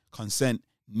is consent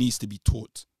needs to be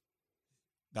taught.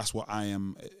 That's what I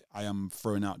am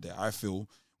throwing out there. I feel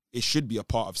it should be a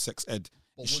part of sex ed.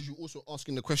 But was you also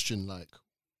asking the question like,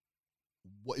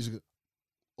 what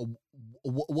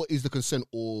is the consent,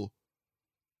 or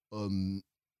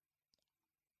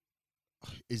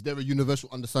is there a universal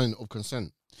understanding of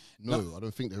consent? No, I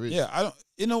don't think there is. Yeah, I don't.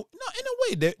 In a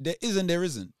way, there is and there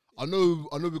isn't. I know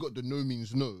we got the no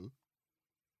means no.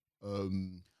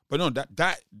 But no,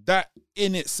 that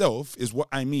in itself is what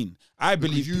I mean. I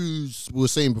believe you were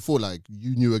saying before, like,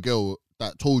 you knew a girl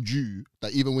that told you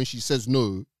that even when she says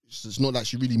no, it's not like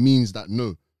she really means that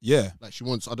no. Yeah, like she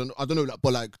wants. I don't know. Like,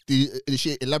 but like, did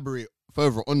she elaborate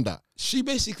further on that? She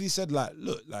basically said like,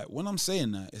 look, like when I'm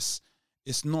saying that,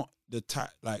 it's not the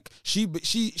type. Like she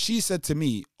said to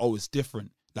me, oh, it's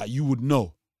different. Like you would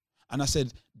know, and I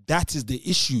said that is the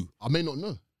issue. I may not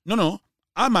know. No,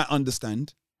 I might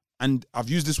understand. And I've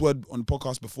used this word on the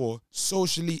podcast before,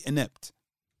 socially inept.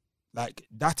 Like,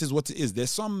 that is what it is.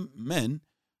 There's some men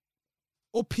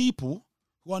or people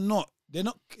who are not, they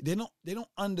don't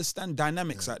understand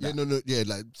dynamics like that. No, yeah,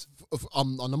 like,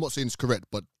 and I'm not saying it's correct,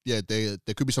 but yeah, there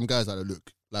could be some guys that look,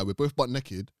 like, we're both butt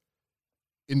naked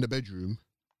in the bedroom.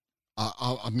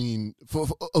 I mean,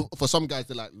 for some guys,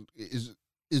 they're like,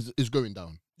 is going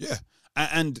down. Yeah.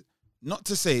 And not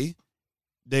to say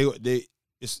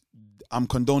I'm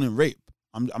condoning rape.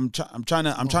 I'm trying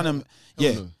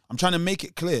to make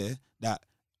it clear that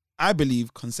I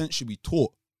believe consent should be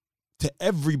taught to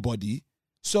everybody.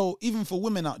 So even for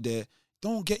women out there,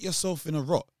 don't get yourself in a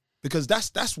rut, because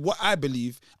that's what I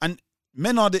believe. And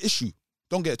men are the issue.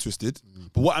 Don't get it twisted.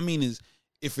 But what I mean is,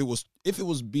 if it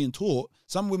was being taught,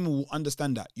 some women will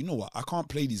understand that, you know what, I can't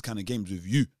play these kind of games with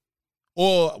you,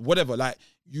 or whatever. Like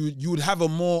you would have a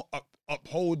more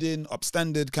upholding,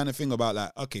 upstandard kind of thing about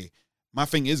like, okay, my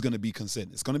thing is going to be consent.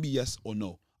 It's going to be yes or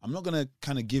no. I'm not going to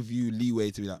kind of give you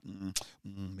leeway to be like,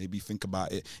 maybe think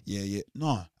about it. Yeah.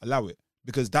 No, allow it.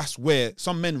 Because that's where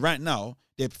some men right now,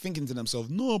 they're thinking to themselves,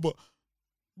 no, but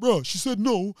bro, she said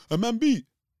no, a man beat.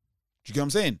 Do you get what I'm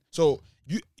saying? So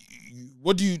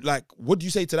what do you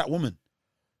say to that woman?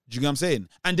 Do you get what I'm saying?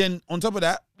 And then on top of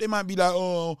that, they might be like,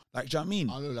 oh, like, do you know what I mean?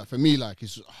 I know, like, for me, like,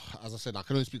 it's, as I said, I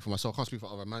can only speak for myself. I can't speak for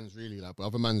other mans, really. Like, but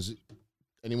other mans,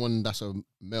 anyone that's a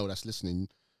male that's listening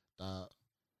that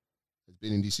has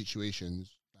been in these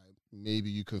situations, like, maybe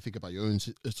you can think about your own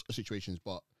situations.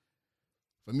 But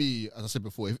for me, as I said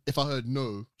before, if I heard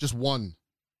no, just one,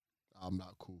 I'm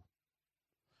like, cool.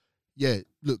 Yeah,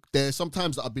 look, there's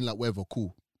sometimes that I've been like, whatever,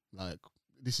 cool. Like,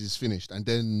 this is finished. And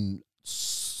then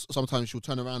sometimes she'll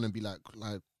turn around and be like,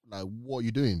 what are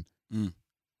you doing?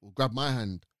 Or grab my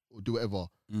hand or do whatever.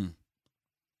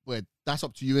 But that's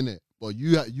up to you, innit? But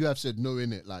you have said no,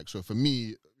 innit? Like, so for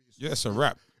me, it's a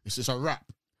wrap. It's just a wrap.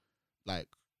 Like,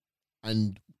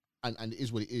 and it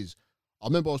is what it is. I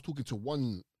remember I was talking to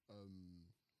one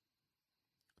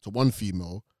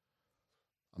female.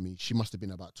 I mean, she must have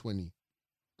been about 20.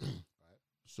 Right?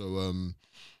 So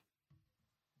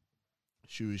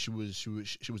she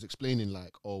was explaining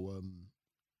like,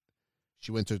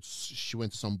 she went to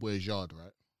some boy's yard,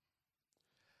 right?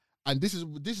 And this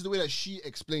is the way that she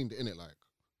explained it, innit? Like,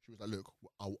 she was like, look,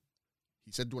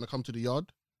 he said, do you want to come to the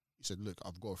yard? He said, look,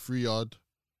 I've got a free yard. Do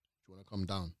you want to come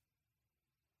down?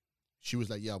 She was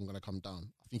like, yeah, I'm going to come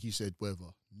down. I think he said, whatever,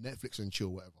 Netflix and chill,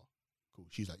 whatever. Cool.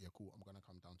 She's like, yeah, cool, I'm going to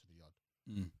come down to the yard.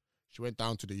 She went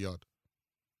down to the yard.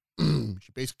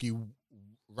 She basically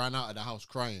ran out of the house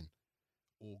crying,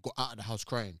 or got out of the house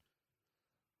crying.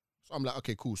 So I'm like,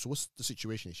 okay, cool. So what's the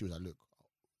situation? She was like, look,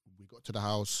 we got to the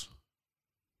house,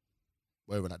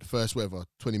 whatever, like the first,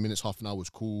 20 minutes, half an hour was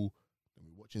cool. Then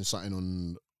we were watching something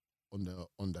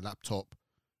on the laptop.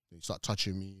 Then he started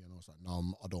touching me, and I was like,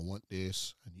 no, I don't want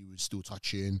this. And he was still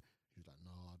touching. He was like,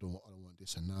 no, I don't want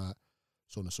this and that,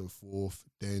 so on and so forth.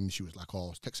 Then she was like, oh, I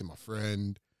was texting my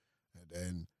friend, and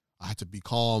then I had to be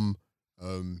calm.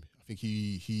 I think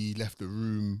he left the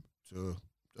room to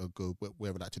go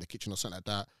wherever, like to the kitchen or something like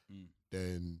that.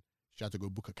 Then she had to go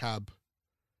book a cab.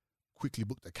 Quickly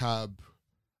booked a cab,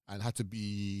 and had to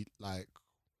be like,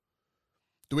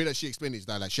 the way that she explained it is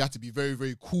that like she had to be very,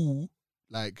 very cool.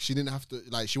 Like, she didn't have to,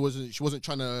 like, she wasn't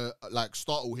trying to like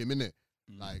startle him, innit?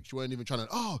 Like, she wasn't even trying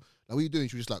to, like, what are you doing?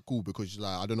 She was just like, cool, because she's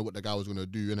like, I don't know what the guy was gonna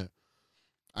do, innit?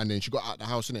 And then she got out the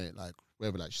house, innit? Like,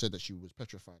 whatever, like, she said that she was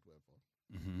petrified,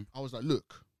 whatever. I was like,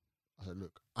 look,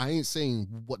 I ain't saying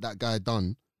what that guy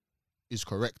done is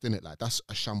correct, innit? Like, that's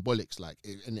a shambolics, like,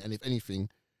 and if anything,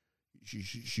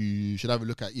 she should have a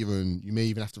look at, you may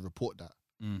even have to report that.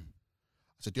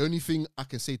 So the only thing I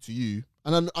can say to you,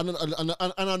 and I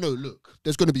know, look,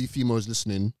 there's going to be females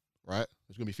listening, right?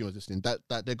 There's going to be females listening that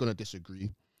they're going to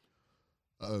disagree.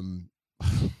 I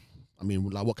mean,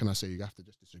 like, what can I say? You have to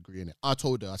just disagree, innit? I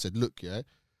told her, I said, look, yeah,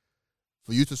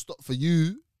 for you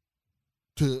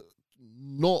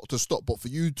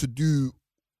to do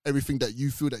everything that you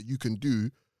feel that you can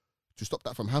do to stop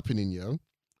that from happening, yeah,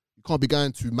 you can't be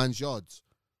going to man's yards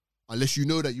unless you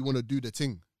know that you want to do the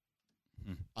thing.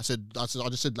 I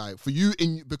just said, like, for you,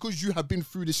 because you have been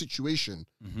through this situation,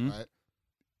 right?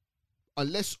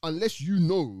 Unless you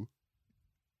know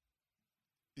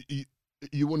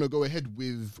you want to go ahead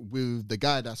with the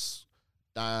guy that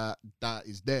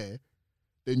is there,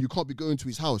 then you can't be going to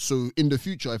his house. So in the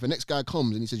future, if the next guy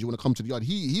comes and he says you want to come to the yard,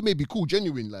 he may be cool,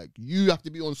 genuine. Like, you have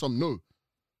to be on some no.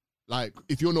 Like,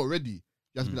 if you're not ready,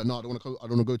 you have to be like, no, I don't want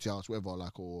to go to your house, whatever.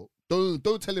 Like, or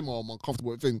don't tell him, I'm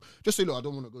uncomfortable with thing. Just say, look, I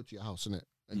don't want to go to your house, innit?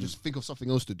 And just think of something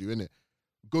else to do, innit?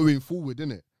 Going forward,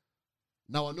 innit?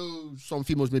 Now, I know some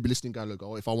females may be listening, guy, look,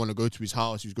 if I want to go to his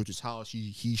house, he's go to his house,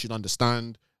 he should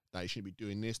understand that he shouldn't be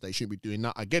doing this, that he shouldn't be doing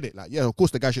that. I get it. Like, yeah, of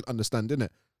course the guy should understand, innit?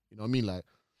 You know what I mean? Like,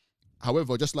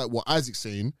 however, just like what Isaac's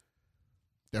saying,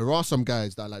 there are some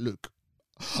guys that are like, look,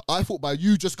 I thought by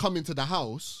you just coming to the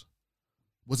house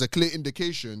was a clear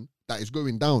indication that it's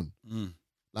going down.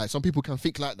 Like, some people can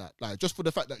think like that. Like, just for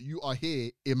the fact that you are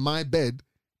here in my bed,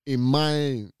 in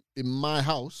my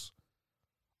house,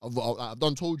 I've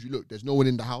done told you, look, there's no one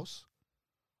in the house,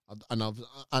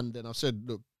 and then I've said,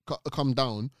 look, come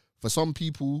down. For some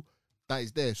people, that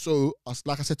is there. So,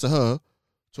 like I said to her,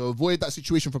 to avoid that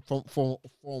situation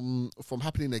from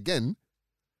happening again,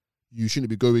 you shouldn't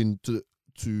be going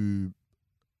to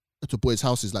boys'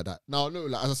 houses like that. Now, no,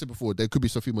 like, as I said before, there could be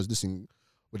some females listening,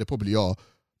 where they probably are,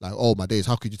 like, oh my days,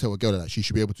 how could you tell a girl that she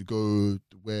should be able to go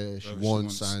where she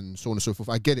wants and so on and so forth?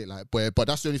 I get it, like, but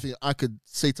that's the only thing I could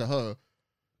say to her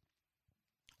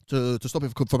to stop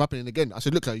it from happening again. I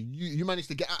said, look, like, you managed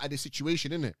to get out of this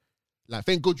situation, innit? Like,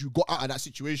 thank God you got out of that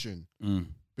situation.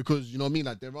 Because, you know what I mean?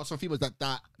 Like, there are some females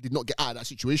that did not get out of that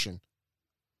situation.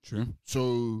 True.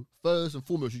 So, first and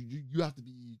foremost, you have to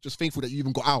be just thankful that you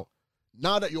even got out.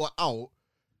 Now that you're out,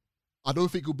 I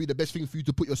don't think it would be the best thing for you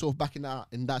to put yourself back in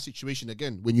that situation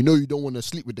again, when you know you don't want to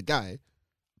sleep with the guy,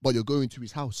 but you're going to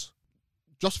his house.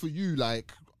 Just for you,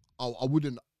 like, I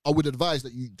would advise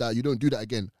that you don't do that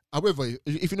again. However,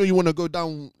 if you know you want to go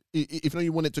down, if you know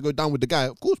you want it to go down with the guy,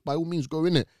 of course, by all means, go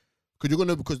in it,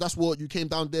 because that's what you came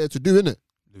down there to do, innit?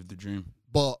 Live the dream.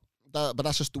 But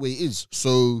that's just the way it is.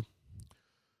 So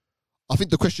I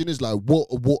think the question is, like,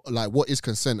 what is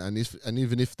consent, and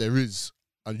even if there is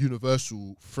a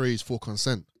universal phrase for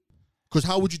consent. Because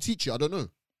how would you teach it? I don't know.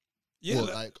 Yeah,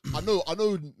 Well, like I know.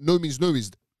 No means no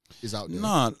is out there.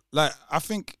 nah, like I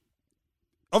think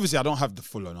obviously I don't have the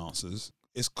full on answers.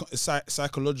 It's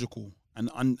psychological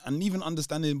and even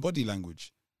understanding body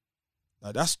language.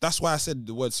 Like that's why I said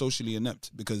the word socially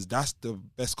inept, because that's the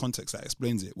best context that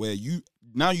explains it. Where you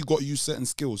got to use certain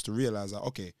skills to realize that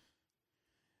okay,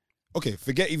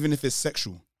 forget even if it's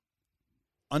sexual.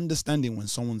 Understanding when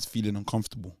someone's feeling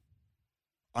uncomfortable.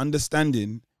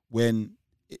 Understanding when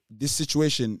this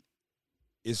situation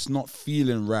is not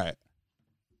feeling right.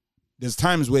 There's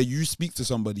times where you speak to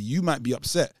somebody, you might be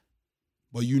upset,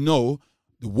 but you know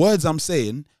the words I'm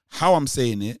saying, how I'm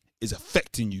saying it is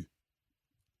affecting you.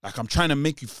 Like I'm trying to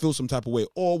make you feel some type of way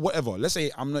or whatever. Let's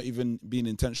say I'm not even being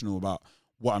intentional about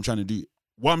what I'm trying to do.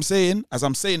 What I'm saying, as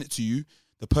I'm saying it to you,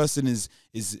 the person is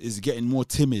getting more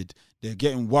timid. They're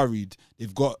getting worried.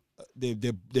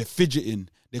 They're fidgeting.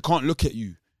 They can't look at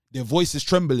you. Their voice is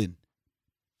trembling.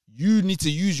 You need to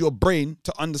use your brain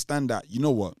to understand that, you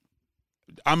know what?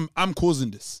 I'm causing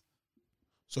this.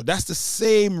 So that's the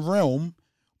same realm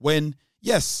when,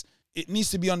 yes, it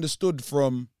needs to be understood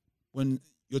from when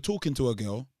you're talking to a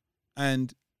girl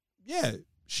and, yeah,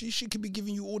 she could be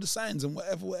giving you all the signs and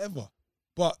whatever.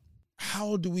 But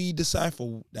how do we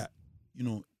decipher that, you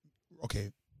know,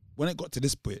 okay, when it got to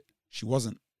this point, she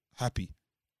wasn't happy.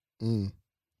 Do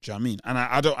you know what I mean? And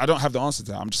I don't have the answer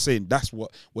to that. I'm just saying that's where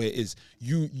it is.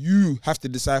 You have to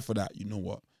decipher that. You know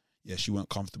what? Yeah, she weren't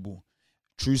comfortable.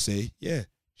 True say, yeah,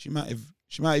 she might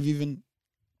have even.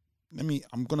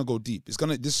 I'm gonna go deep.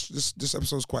 This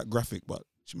episode is quite graphic, but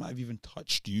she might have even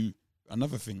touched you.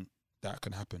 Another thing that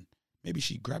can happen. Maybe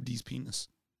she grabbed his penis.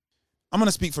 I'm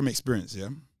gonna speak from experience. Yeah,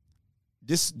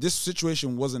 this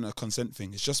situation wasn't a consent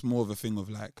thing. It's just more of a thing of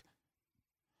like,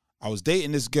 I was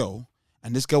dating this girl,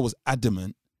 and this girl was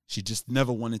adamant she just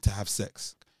never wanted to have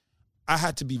sex. I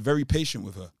had to be very patient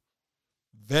with her.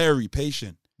 Very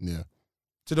patient. Yeah.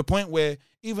 To the point where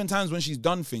even times when she's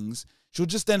done things, she'll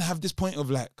just then have this point of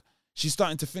like, she's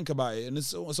starting to think about it. And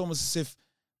it's almost as if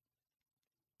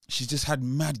she's just had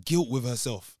mad guilt with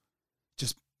herself.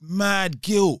 Just mad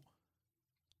guilt.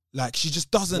 Like she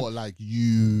just doesn't. What, like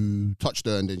you touched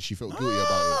her and then she felt guilty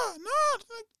about it? No, that's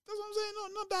what I'm saying. No,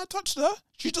 not that I touched her.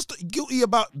 She's just guilty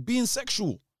about being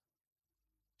sexual.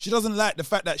 She doesn't like the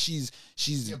fact that she's.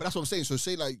 Yeah, but that's what I'm saying. So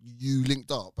say like you linked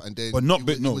up and then, but not,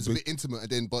 it was a bit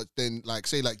intimate, and then like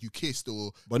say like you kissed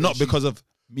or. But not because of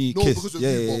me. No, kiss. because of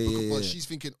you. But she's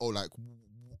thinking, oh, like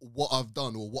what I've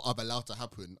done or what I've allowed to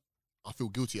happen, I feel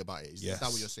guilty about it. Is that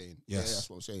what you're saying? Yes. Yeah, that's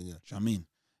what I'm saying. Yeah. I mean,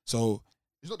 so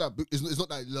it's not that. It's not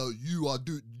that you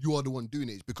are the one doing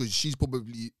it. It's because she's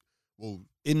probably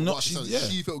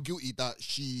she felt guilty that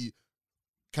she,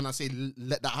 can I say,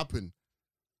 let that happen.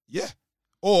 Yeah.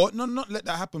 Or not let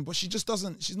that happen, but she just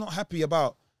doesn't. She's not happy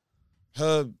about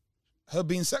her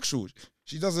being sexual.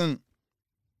 She can't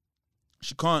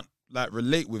like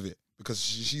relate with it because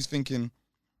she's thinking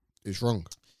it's wrong.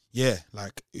 Yeah,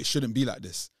 like it shouldn't be like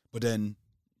this. But then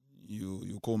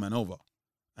you call man over,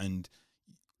 and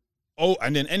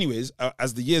then anyways,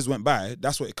 as the years went by,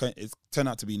 that's what it turned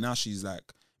out to be. Now she's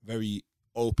like very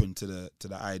open to the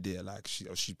idea. Like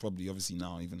she's probably obviously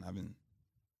now even having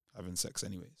sex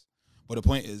anyways. But the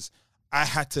point is, I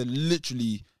had to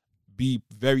literally be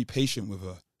very patient with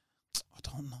her. I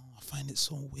don't know. I find it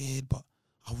so weird, but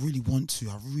I really want to.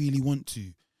 Do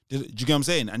you get what I'm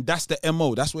saying? And that's the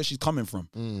MO. That's where she's coming from.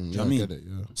 Do you know what I mean? Get it,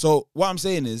 yeah. So what I'm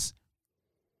saying is,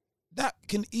 that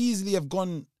can easily have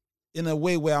gone in a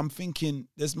way where I'm thinking,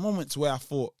 there's moments where I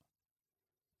thought,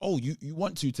 oh, you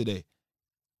want to today?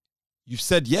 You've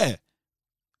said yeah.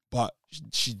 But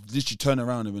she literally turned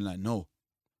around and been like, no.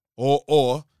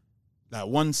 Or like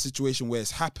one situation where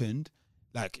it's happened,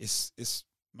 like it's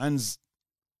man's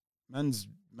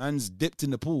dipped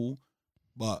in the pool,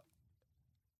 but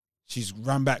she's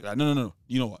ran back like, no,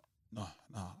 you know what? No,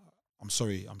 I'm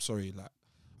sorry. Like,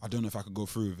 I don't know if I could go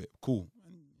through with it. Cool.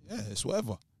 Yeah, it's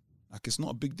whatever. Like, it's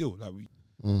not a big deal. Like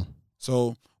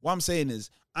So what I'm saying is,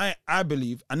 I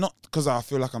believe, and not because I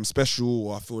feel like I'm special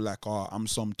or I feel like I'm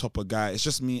some topper guy. It's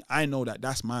just me. I know that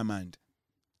that's my mind.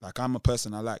 Like, I'm a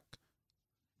person, I like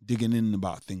digging in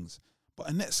about things. But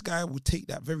a next guy would take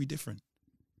that very different.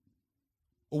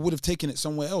 Or would have taken it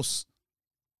somewhere else.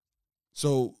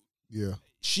 So yeah,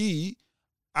 she,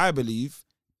 I believe,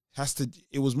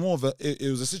 it was more of it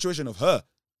was a situation of her.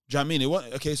 Do you know what I mean? It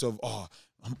wasn't a case of,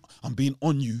 I'm being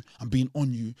on you,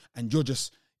 and you're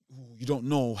just, you don't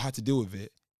know how to deal with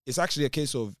it. It's actually a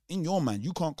case of, in your mind,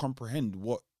 you can't comprehend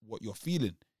what you're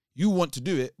feeling. You want to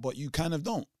do it, but you kind of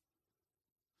don't.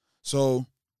 So,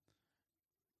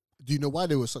 do you know why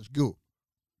there was such guilt?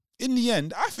 In the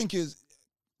end, I think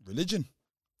religion.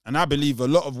 And I believe a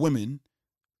lot of women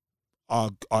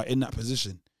are in that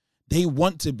position. They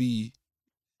want to be,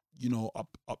 you know,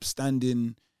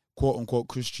 upstanding, quote unquote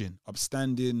Christian,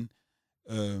 upstanding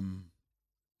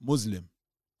Muslim,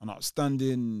 an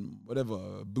upstanding whatever,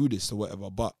 Buddhist or whatever,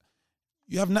 but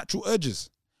you have natural urges.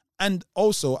 And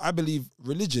also, I believe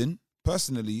religion,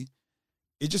 personally,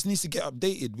 it just needs to get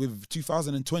updated with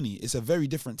 2020. It's a very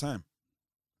different time.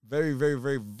 Very, very,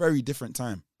 very, very different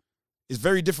time. It's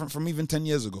very different from even 10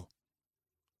 years ago.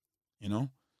 You know?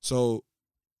 So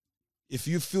if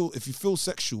you feel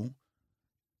sexual,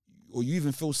 or you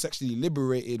even feel sexually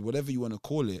liberated, whatever you want to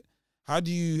call it, how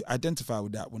do you identify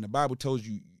with that when the Bible tells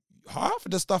you half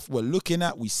of the stuff we're looking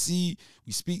at, we see,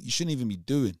 we speak, you shouldn't even be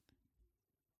doing? Do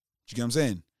you get what I'm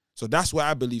saying? So that's why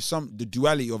I believe the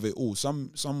duality of it all.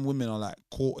 Some women are like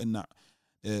caught in that,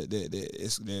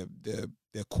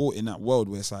 they're caught in that world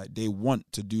where it's like they want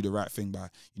to do the right thing by,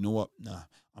 you know what, nah,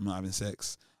 I'm not having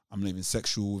sex, I'm not even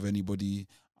sexual with anybody,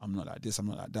 I'm not like this, I'm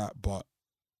not like that, but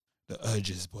the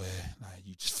urges, boy, like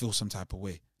you just feel some type of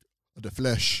way. The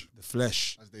flesh,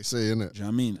 as they say, innit? Do you know what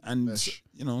I mean? And flesh.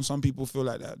 You know, some people feel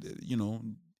like that, you know,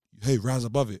 hey, rise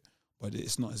above it, but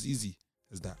it's not as easy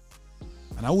as that.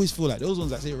 And I always feel like those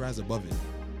ones that say rise above it,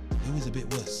 they're always a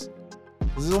bit worse.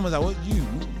 Because it's almost like, what you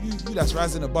that's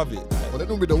rising above it. Like, But they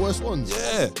don't be the worst ones.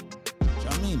 yeah. Do you know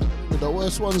what I mean? The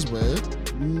worst ones, boy.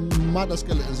 Mad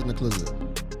skeletons in the closet.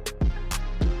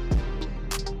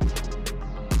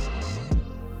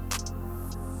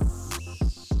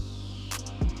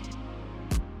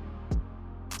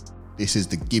 This is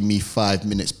the Give Me 5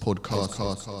 Minutes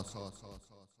podcast.